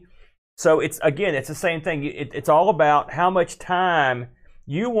jungly. So it's the same thing. It's all about how much time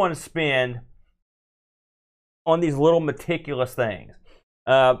you want to spend on these little meticulous things.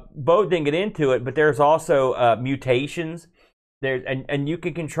 Bo didn't get into it, but there's also mutations. And you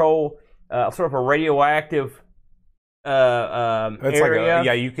can control sort of a radioactive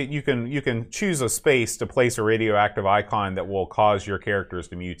area. You can choose a space to place a radioactive icon that will cause your characters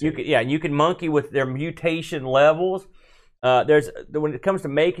to mutate. You can monkey with their mutation levels. When it comes to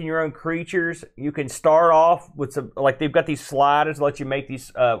making your own creatures, you can start off with they've got these sliders that let you make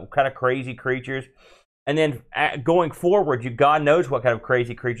these kind of crazy creatures. And then going forward, God knows what kind of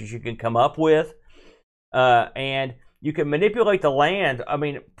crazy creatures you can come up with, and you can manipulate the land. I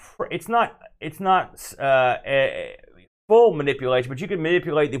mean, it's not full manipulation, but you can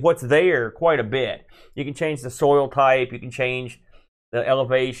manipulate what's there quite a bit. You can change the soil type. You can change the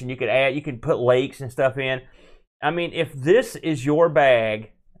elevation. You can put lakes and stuff in. I mean, if this is your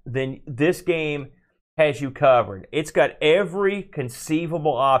bag, then this game has you covered. It's got every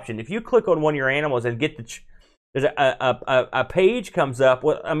conceivable option. If you click on one of your animals and get there's a page comes up.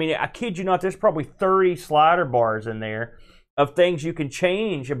 Well, I mean, I kid you not, there's probably 30 slider bars in there of things you can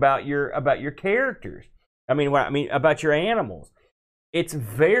change about your characters. About your animals. It's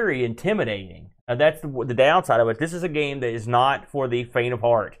very intimidating. That's the downside of it. This is a game that is not for the faint of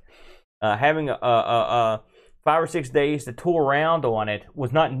heart. Having a 5 or 6 days to tool around on it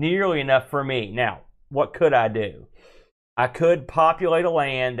was not nearly enough for me. Now, what could I do? I could populate a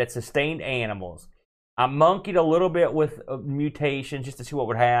land that sustained animals. I monkeyed a little bit with mutations just to see what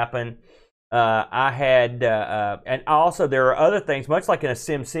would happen. I had, and also there are other things, much like in a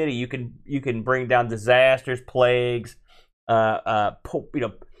SimCity, you can bring down disasters, plagues,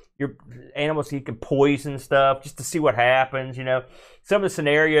 your animals, you can poison stuff just to see what happens. Some of the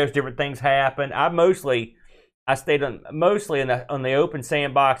scenarios, different things happen. I stayed mostly on the open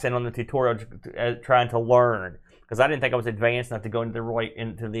sandbox and on the tutorial, trying to learn, because I didn't think I was advanced enough to go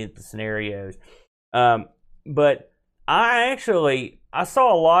into the scenarios. But I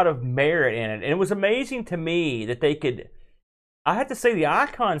saw a lot of merit in it, and it was amazing to me that they could. I have to say the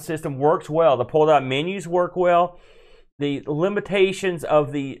icon system works well. The pull-down menus work well. The limitations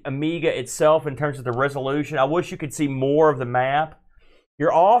of the Amiga itself in terms of the resolution, I wish you could see more of the map.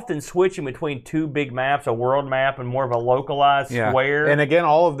 You're often switching between two big maps, a world map and more of a localized square. And again,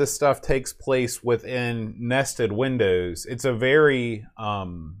 all of this stuff takes place within nested windows. It's a very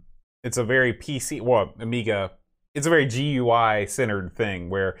PC, Amiga it's a very GUI centered thing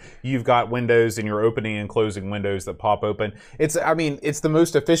where you've got windows and you're opening and closing windows that pop open. It's the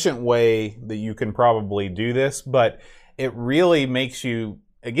most efficient way that you can probably do this, but it really makes you,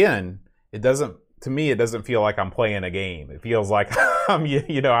 again, it doesn't feel like I'm playing a game. It feels like I'm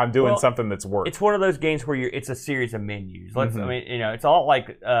doing something that's work. It's one of those games where it's a series of menus. It's all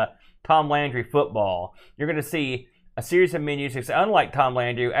like Tom Landry football. You're going to see a series of menus. It's unlike Tom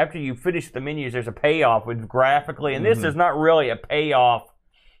Landry. After you finish the menus, there's a payoff with graphically, and this is not really a payoff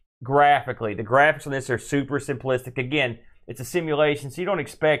graphically. The graphics on this are super simplistic. Again, it's a simulation, so you don't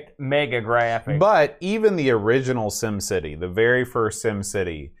expect mega graphics. But even the original SimCity, the very first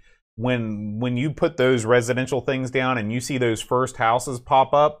SimCity, when you put those residential things down and you see those first houses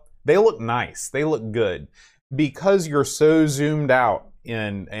pop up, they look nice. They look good because you're so zoomed out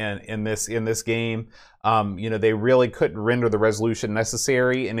in this game. They really couldn't render the resolution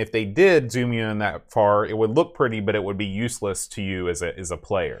necessary, and if they did zoom you in that far, it would look pretty, but it would be useless to you as a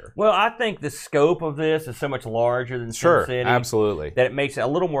player. Well, I think the scope of this is so much larger than SimCity. Absolutely. That it makes it a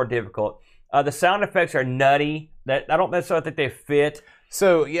little more difficult. The sound effects are nutty. That I don't necessarily think they fit.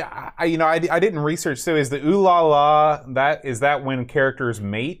 So yeah, I didn't research. So is the ooh la la that when characters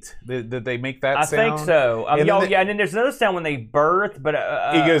mate? Did they make that sound? I think so. And then there's another sound when they birth, but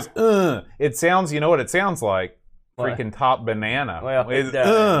he goes. It sounds. You know what it sounds like? Freaking Top Banana. Well, it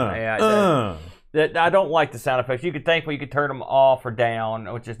does. I don't like the sound effects. You could turn them off or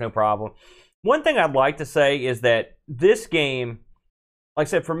down, which is no problem. One thing I'd like to say is that this game, like I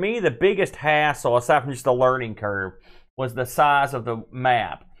said, for me, the biggest hassle, aside from just the learning curve, was the size of the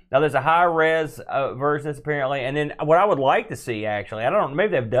map. Now, there's a high-res version of this, apparently, and then what I would like to see, actually, I don't know,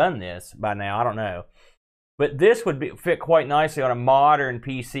 maybe they've done this by now, I don't know, but this would fit quite nicely on a modern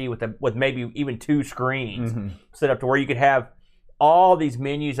PC with maybe even 2 screens set up to where you could have all these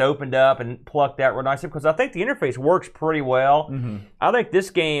menus opened up and plucked out real nicely, because I think the interface works pretty well. I think this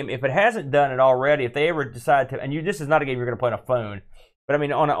game, if it hasn't done it already, if they ever decide to, and this is not a game you're going to play on a phone, but I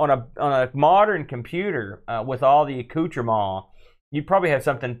mean, on a modern computer with all the accoutrements, you'd probably have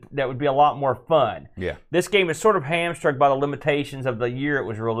something that would be a lot more fun. Yeah. This game is sort of hamstrung by the limitations of the year it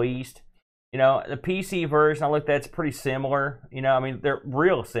was released. The PC version I looked at, it's pretty similar. They're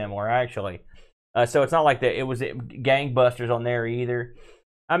real similar, actually. So it's not like it was gangbusters on there either.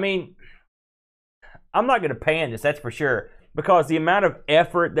 I mean, I'm not going to pan this, that's for sure, because the amount of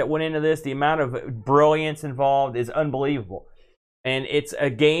effort that went into this, the amount of brilliance involved is unbelievable. And it's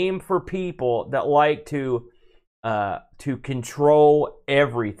a game for people that like to control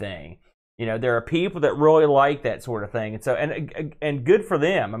everything. There are people that really like that sort of thing, and so and good for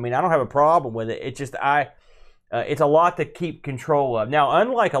them. I mean, I don't have a problem with it. It's just it's a lot to keep control of. Now,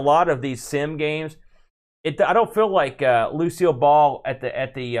 unlike a lot of these sim games, I don't feel like Lucille Ball at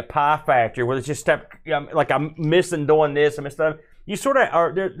the Pie Factory, where it's just like I'm missing doing this and stuff. You sort of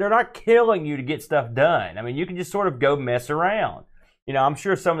are. They're not killing you to get stuff done. I mean, you can just sort of go mess around. I'm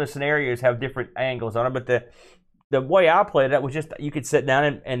sure some of the scenarios have different angles on it, but the way I played it was just you could sit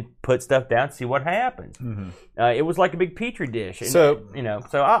down and put stuff down and see what happens. It was like a big petri dish. So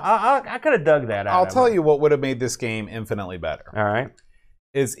I could have dug that out. I'll tell you what would have made this game infinitely better. All right,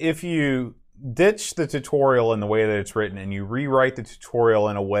 is if you ditch the tutorial in the way that it's written and you rewrite the tutorial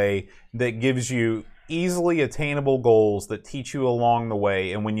in a way that gives you easily attainable goals that teach you along the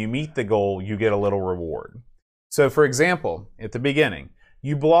way, and when you meet the goal, you get a little reward. So, for example, at the beginning,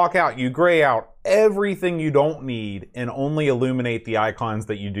 you gray out everything you don't need and only illuminate the icons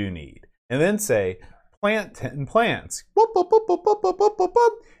that you do need. And then say, plant 10 plants. Boop, boop, boop, boop, boop, boop, boop, boop, boop.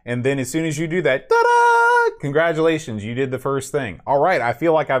 And then as soon as you do that, ta-da! Congratulations, you did the first thing. All right, I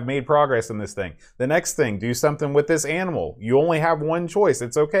feel like I've made progress in this thing. The next thing, do something with this animal. You only have one choice.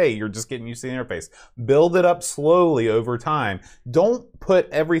 It's okay. You're just getting used to the interface. Build it up slowly over time. Don't put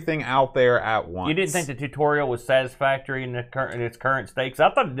everything out there at once. You didn't think the tutorial was satisfactory in its current state? 'Cause I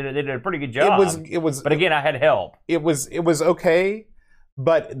thought they did a pretty good job. It was. But again, I had help. It was okay.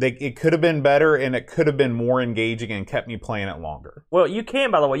 But it could have been better, and it could have been more engaging and kept me playing it longer. Well, you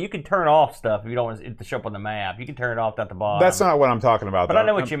can, by the way. You can turn off stuff if you don't want it to show up on the map. You can turn it off at the bottom. That's not what I'm talking about, but though. I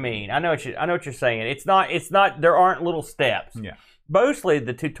know what you mean. I know what you're saying. It's not. There aren't little steps. Yeah. Mostly,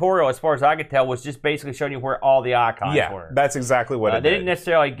 the tutorial, as far as I could tell, was just basically showing you where all the icons were. Yeah, that's exactly what it did. They didn't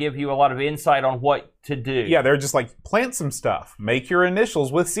necessarily give you a lot of insight on what to do. Yeah, they're just like, plant some stuff. Make your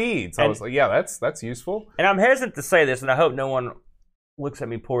initials with seeds. I was like, yeah, that's useful. And I'm hesitant to say this, and I hope no one looks at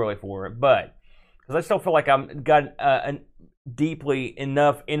me poorly for it, but because I still feel like I'm got deeply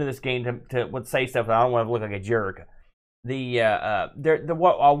enough into this game to say stuff that I don't want to look like a jerk.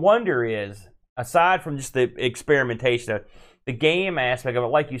 What I wonder is, aside from just the experimentation, the game aspect of it,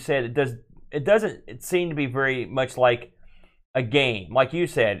 like you said, it doesn't seem to be very much like a game. Like you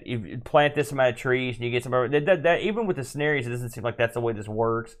said, you plant this amount of trees and you get some. That even with the scenarios, it doesn't seem like that's the way this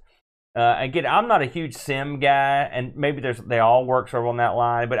works. Again, I'm not a huge sim guy, and maybe they all work sort of on that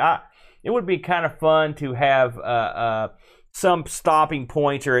line. But it would be kind of fun to have some stopping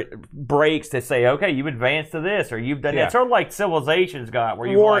points or breaks to say, okay, you've advanced to this or you've done that. Sort of like Civilization's got, where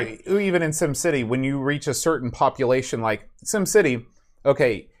you even in SimCity, when you reach a certain population, like SimCity,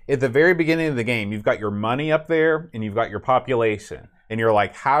 okay. At the very beginning of the game, you've got your money up there and you've got your population. And you're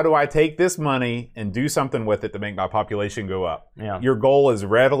like, how do I take this money and do something with it to make my population go up? Yeah. Your goal is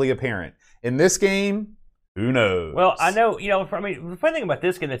readily apparent. In this game, who knows? Well, I know, the funny thing about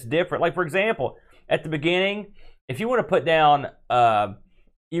this game that's different, like, for example, at the beginning, if you want to put down a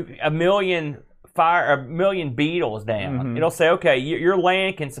million beetles down, it'll say, okay, your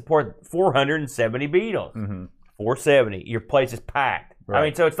land can support 470 beetles. 470. Your place is packed. Right. I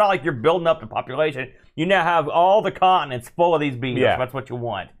mean, so it's not like you're building up the population. You now have all the continents full of these beetles. Yeah. That's what you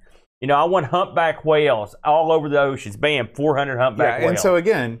want. I want humpback whales all over the oceans. Bam, 400 humpback whales. And so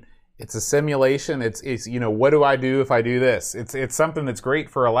again, it's a simulation. It's what do I do if I do this? It's something that's great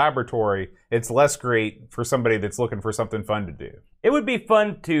for a laboratory. It's less great for somebody that's looking for something fun to do. It would be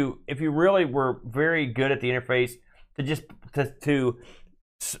fun to, if you really were very good at the interface, to just to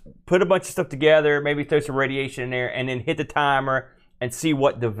put a bunch of stuff together, maybe throw some radiation in there, and then hit the timer and see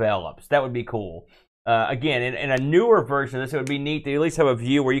what develops. That would be cool. Again, in a newer version of this, it would be neat to at least have a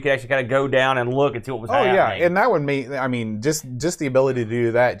view where you could actually kind of go down and look and see what was happening. Oh, yeah, and that would mean, just the ability to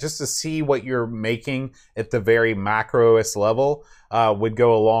do that, just to see what you're making at the very macroest level would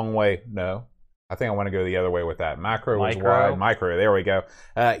go a long way. No. I think I want to go the other way with that. Macro was wide. Micro, there we go.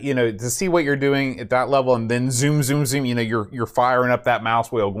 To see what you're doing at that level, and then zoom. You're firing up that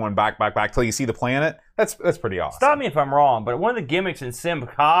mouse wheel, going back till you see the planet. That's pretty awesome. Stop me if I'm wrong, but one of the gimmicks in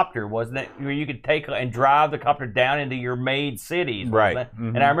SimCopter was that where you could take and drive the copter down into your made cities, right?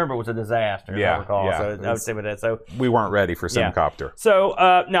 Mm-hmm. And I remember it was a disaster. If I recall. So I would say with that. So we weren't ready for SimCopter. Yeah.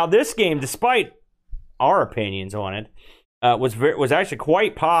 So now this game, despite our opinions on it, was actually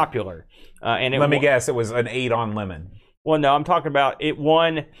quite popular. And let me guess, it was an 8 on Lemon. Well, no, I'm talking about it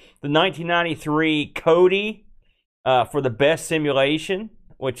won the 1993 Cody for the best simulation,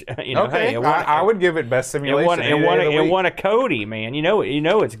 which okay, hey, I would give it best simulation. It won a Cody, man.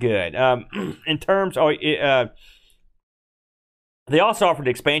 It's good. In terms, they also offered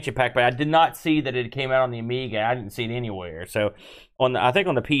an expansion pack, but I did not see that it came out on the Amiga. I didn't see it anywhere. So I think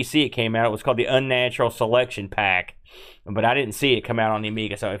on the PC it came out. It was called the Unnatural Selection Pack, but I didn't see it come out on the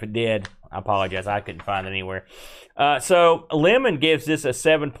Amiga. So if it did, I apologize. I couldn't find it anywhere. So Lemon gives this a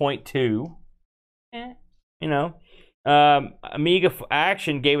 7.2. Amiga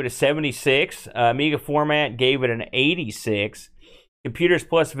Action gave it a 76. Amiga Format gave it an 86. Computers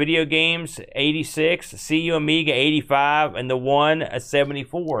Plus Video Games, 86. CU Amiga, 85. And the One, a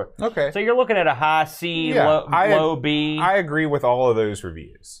 74. Okay. So you're looking at a high C, low B. I agree with all of those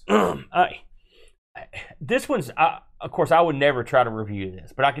reviews. This one's, of course, I would never try to review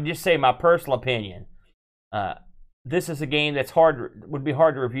this, but I can just say my personal opinion. This is a game that's would be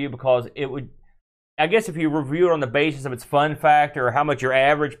hard to review because it would, I guess if you review it on the basis of its fun factor or how much your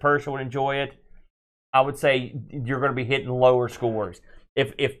average person would enjoy it, I would say you're going to be hitting lower scores.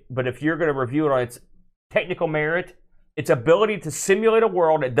 But if you're going to review it on its technical merit, its ability to simulate a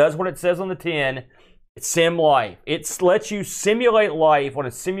world, it does what it says on the tin. It's Sim Life. It lets you simulate life on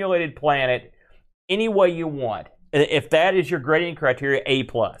a simulated planet any way you want. If that is your grading criteria, A+.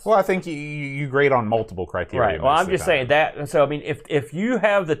 Well, I think you grade on multiple criteria. Right. Well, I'm just saying that. So I mean, if you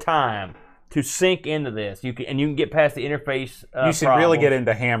have the time to sink into this, you can get past the interface. You should really get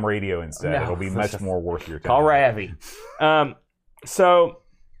into ham radio instead. No, it'll be much more worth your time. Call Ravi. So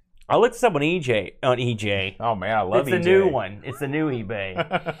I looked this up on EJ. Oh man, I love EJ. It's the new one. It's the new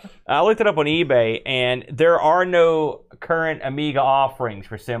eBay. I looked it up on eBay, and there are no current Amiga offerings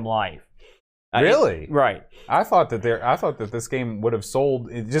for Sim Life. Really? Right. I thought that this game would have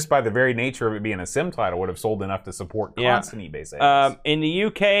sold, just by the very nature of it being a sim title, would have sold enough to support constant eBay sales. In the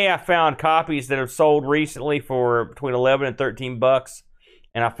UK, I found copies that have sold recently for between $11 and $13,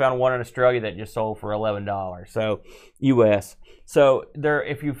 and I found one in Australia that just sold for $11. So US. So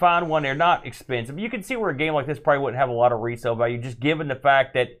if you find one, they're not expensive. You can see where a game like this probably wouldn't have a lot of resale value, just given the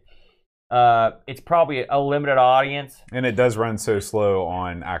fact that it's probably a limited audience, and it does run so slow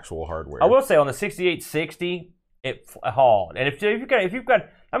on actual hardware. I will say on the 6860, it hauled, and if you've got,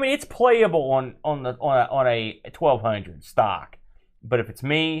 I mean, it's playable on a 1200 stock. But if it's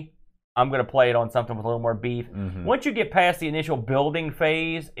me, I'm going to play it on something with a little more beef. Mm-hmm. Once you get past the initial building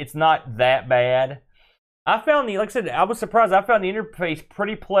phase, it's not that bad. I found like I said, I was surprised. I found the interface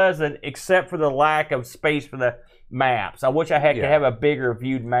pretty pleasant, except for the lack of space for the maps. I wish I could have a bigger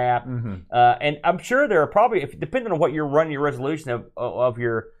viewed map. And I'm sure there are probably, depending on what you're running your resolution of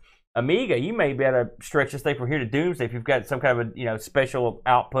your Amiga, you may be able to stretch this thing from here to Doomsday if you've got some kind of special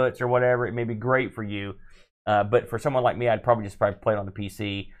outputs or whatever. It may be great for you. But for someone like me, I'd probably play it on the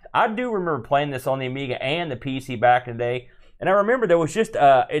PC. I do remember playing this on the Amiga and the PC back in the day. And I remember there was just,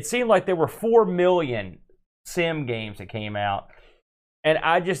 it seemed like there were 4 million sim games that came out. And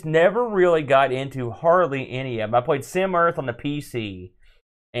I just never really got into hardly any of them. I played Sim Earth on the PC.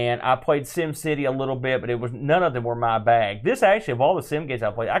 And I played Sim City a little bit, but none of them were my bag. This actually, of all the sim games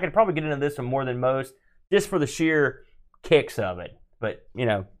I played, I could probably get into this one more than most, just for the sheer kicks of it. But,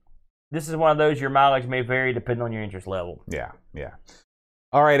 this is one of those, your mileage may vary depending on your interest level. Yeah.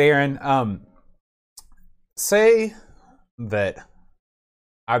 All right, Aaron. Say that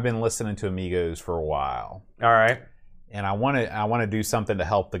I've been listening to Amigos for a while. All right. And I want to do something to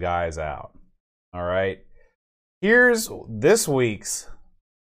help the guys out. All right. Here's this week's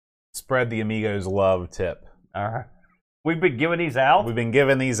Spread the Amigos Love tip. All right. We've been giving these out? We've been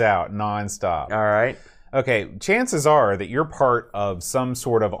giving these out nonstop. All right. Okay, chances are that you're part of some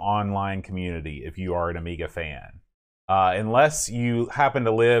sort of online community if you are an Amiga fan. Unless you happen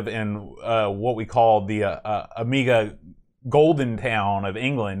to live in what we call the Amiga Golden Town of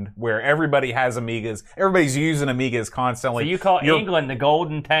England, where everybody has Amigas, everybody's using Amigas constantly. So you call England the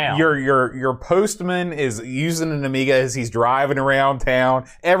Golden Town. Your postman is using an Amiga as he's driving around town.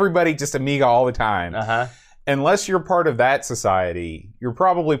 Everybody just Amiga all the time. Unless you're part of that society, you're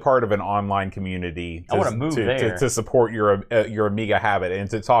probably part of an online community I want to move there to support your Amiga habit and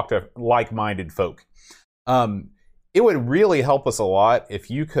to talk to like-minded folk. It would really help us a lot if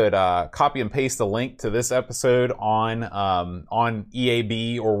you could copy and paste the link to this episode on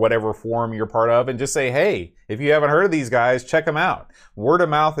EAB or whatever forum you're part of, and just say, hey, if you haven't heard of these guys, check them out. Word of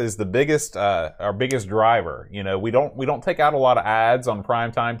mouth is the biggest our biggest driver. We don't take out a lot of ads on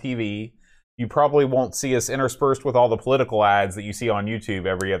primetime TV. You probably won't see us interspersed with all the political ads that you see on YouTube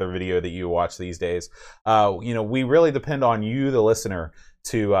every other video that you watch these days. We really depend on you, the listener,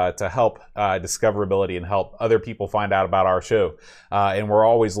 to help discoverability and help other people find out about our show. And we're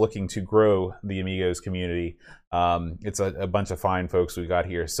always looking to grow the Amigos community. It's a bunch of fine folks we got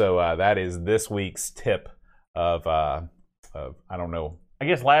here. So that is this week's tip of I don't know. I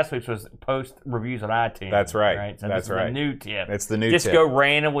guess last week's was post reviews on iTunes. That's right. So that's this right. Is the new tip. It's the new tip. Just go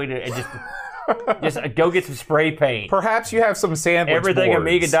randomly to just go get some spray paint. Perhaps you have some sandwich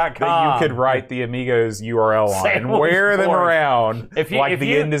EverythingAmiga.com that you could write the Amigos URL on and wear them around like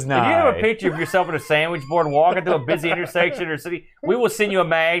the end is nigh. If you have a picture of yourself on a sandwich board walking through a busy intersection or city, we will send you a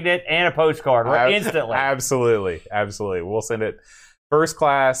magnet and a postcard instantly. Absolutely. We'll send it first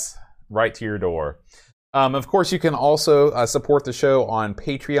class right to your door. Of course, you can also support the show on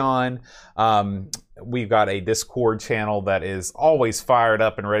Patreon. We've got a Discord channel that is always fired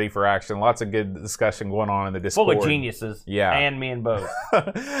up and ready for action. Lots of good discussion going on in the Discord. Full of geniuses. Yeah. And me and both.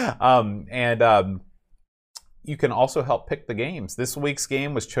 You can also help pick the games. This week's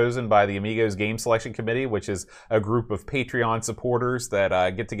game was chosen by the Amigos Game Selection Committee, which is a group of Patreon supporters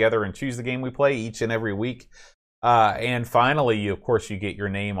that get together and choose the game we play each and every week. And finally, of course, you get your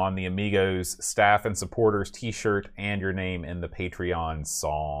name on the Amigos staff and supporters t-shirt and your name in the Patreon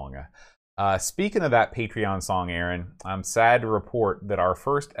song. Speaking of that Patreon song, Aaron, I'm sad to report that our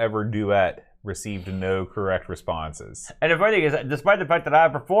first ever duet received no correct responses. And the funny thing is, despite the fact that I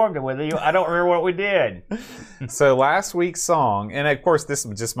performed it with you, I don't remember what we did. So last week's song, and of course this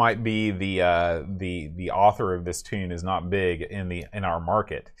just might be the author of this tune is not big in our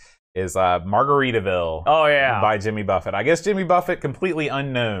market, is Margaritaville. Oh yeah, by Jimmy Buffett. I guess Jimmy Buffett completely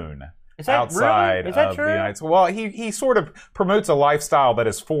unknown. Is that outside really? Is that of true? the United States. Well, he sort of promotes a lifestyle that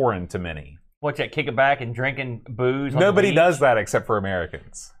is foreign to many. What's that? Kicking back and drinking booze? Nobody does that except for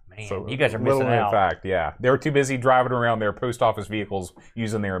Americans. Man, so you guys are missing out. Fact, yeah, they were too busy driving around their post office vehicles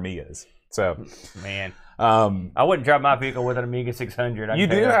using their Amigas. So, man, I wouldn't drive my vehicle with an Amiga 600. You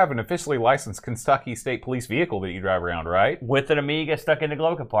do have an officially licensed Kentucky State Police vehicle that you drive around, right? With an Amiga stuck in the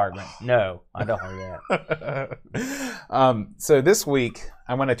glove compartment? No, I don't have that. So this week,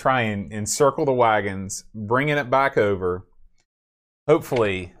 I'm going to try and encircle the wagons, bringing it back over.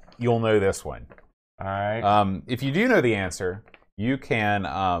 Hopefully, you'll know this one. All right. If you do know the answer, you can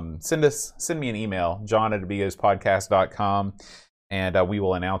send me an email, john@amigospodcast.com, and we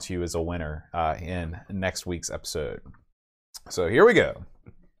will announce you as a winner in next week's episode. So here we go.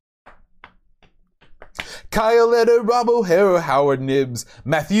 Kyle Letter, Rob O'Hara, Howard Nibbs,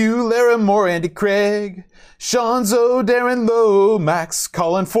 Matthew Larimore, Andy Craig, Shanzo, Darren Lowe, Max,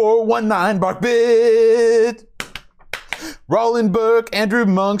 Colin 419, Bart Bitt, Roland Burke, Andrew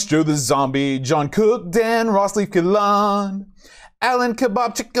Monks, Joe the Zombie, John Cook, Dan Rossleaf Killan, Alan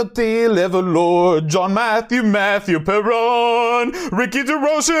Kebab, Chicote, Levelord, John Matthew Perron, Ricky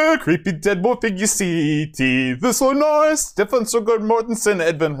DeRocha, Creepy Dead Boy Figure CT, The Slow Norris, Stefan Sogard Mortensen,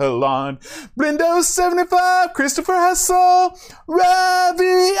 Edvin Helland, Blindo 75, Christopher Hassel,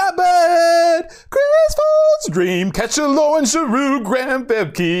 Ravi Abed, Chris Folds, Dreamcatcher, Lauren Giroux, Graham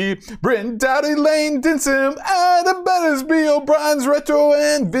Bebke, Brent Dowdy, Lane Denson, Adam Battersby, O'Brien's Retro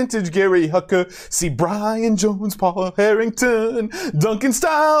and Vintage, Gary Hucker, C. Brian Jones, Paul Harrington, Duncan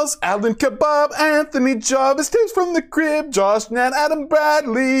Styles, Alan Kebab, Anthony Jarvis, Tips from the Crib, Josh Nan, Adam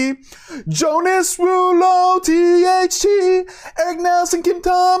Bradley, Jonas Rulo, THT, Eric Nelson, Kim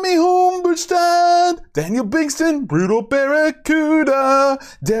Tommy, Humberstad, Daniel Bingston, Brutal Barracuda,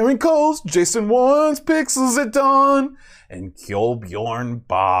 Darren Coles, Jason Warrens, Pixels at Dawn, and Kjolbjorn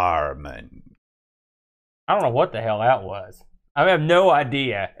Barman. I don't know what the hell that was. I have no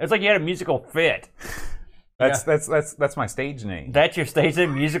idea. It's like you had a musical fit. That's my stage name. That's your stage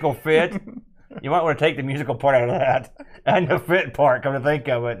name, musical fit? You might want to take the musical part out of that. And the fit part, come to think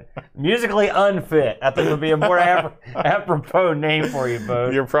of it. Musically unfit, I think would be a more apropos name for you, Bo.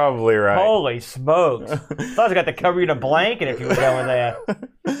 You're probably right. Holy smokes. I thought I was going to cover you in a blanket if you were done with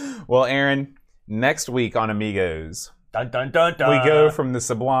that. Well, Aaron, next week on Amigos, dun, dun, dun, dun. we go from the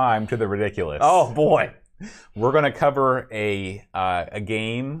sublime to the ridiculous. Oh, boy. We're going to cover a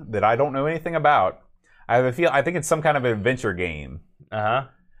game that I don't know anything about. I think it's some kind of adventure game. Uh-huh.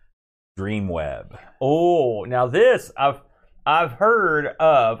 Dreamweb. Oh, now this I've heard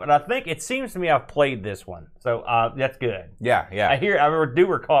of, and I think it seems to me I've played this one. So that's good. Yeah. I do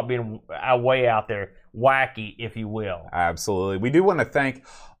recall it being way out there, wacky, if you will. Absolutely. We do want to thank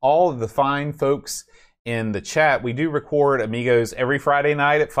all of the fine folks in the chat. We do record Amigos every Friday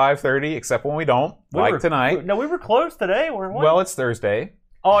night at 5:30, except when we don't, tonight. No, we were closed today. Well, it's Thursday.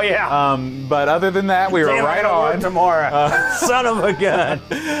 Oh, yeah. But other than that, we were right on. Tomorrow. Son of a gun.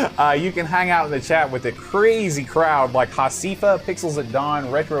 You can hang out in the chat with a crazy crowd like Hasifa, Pixels at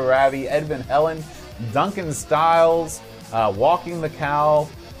Dawn, Retro Ravi, Edvin Helen, Duncan Styles, Walking the Cow.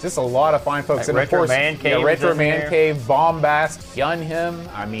 Just a lot of fine folks. Like and of course, Man Cave Retro Man Cave, Bombast, Hyun Him.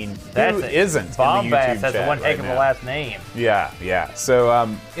 I mean, who isn't Bombast in the YouTube has chat one heck of right a last name. Yeah. So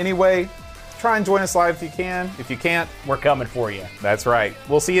anyway, try and join us live if you can. If you can't, we're coming for you. That's right.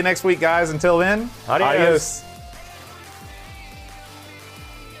 We'll see you next week, guys. Until then, adios.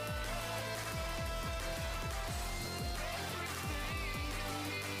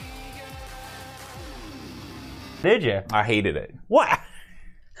 Did you? I hated it. What?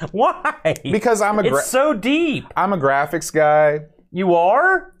 Why? Because it's so deep. I'm a graphics guy. You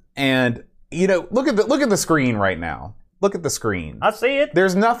are? And look at the screen right now. Look at the screen. I see it.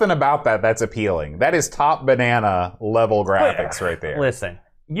 There's nothing about that's appealing. That is top banana level graphics right there. Listen,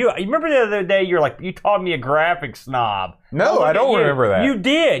 you remember the other day you called me a graphics snob. No, I don't remember that. You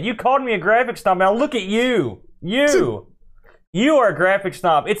did. You called me a graphics snob. Now look at you. You are a graphics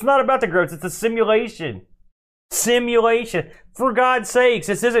snob. It's not about the graphics. It's a simulation. For God's sakes,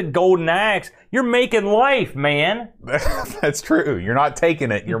 this isn't Golden Axe. You're making life, man. That's true. You're not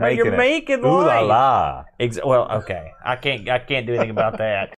taking it. You're making it. You're making life. Ooh la la. Well, okay. I can't do anything about that.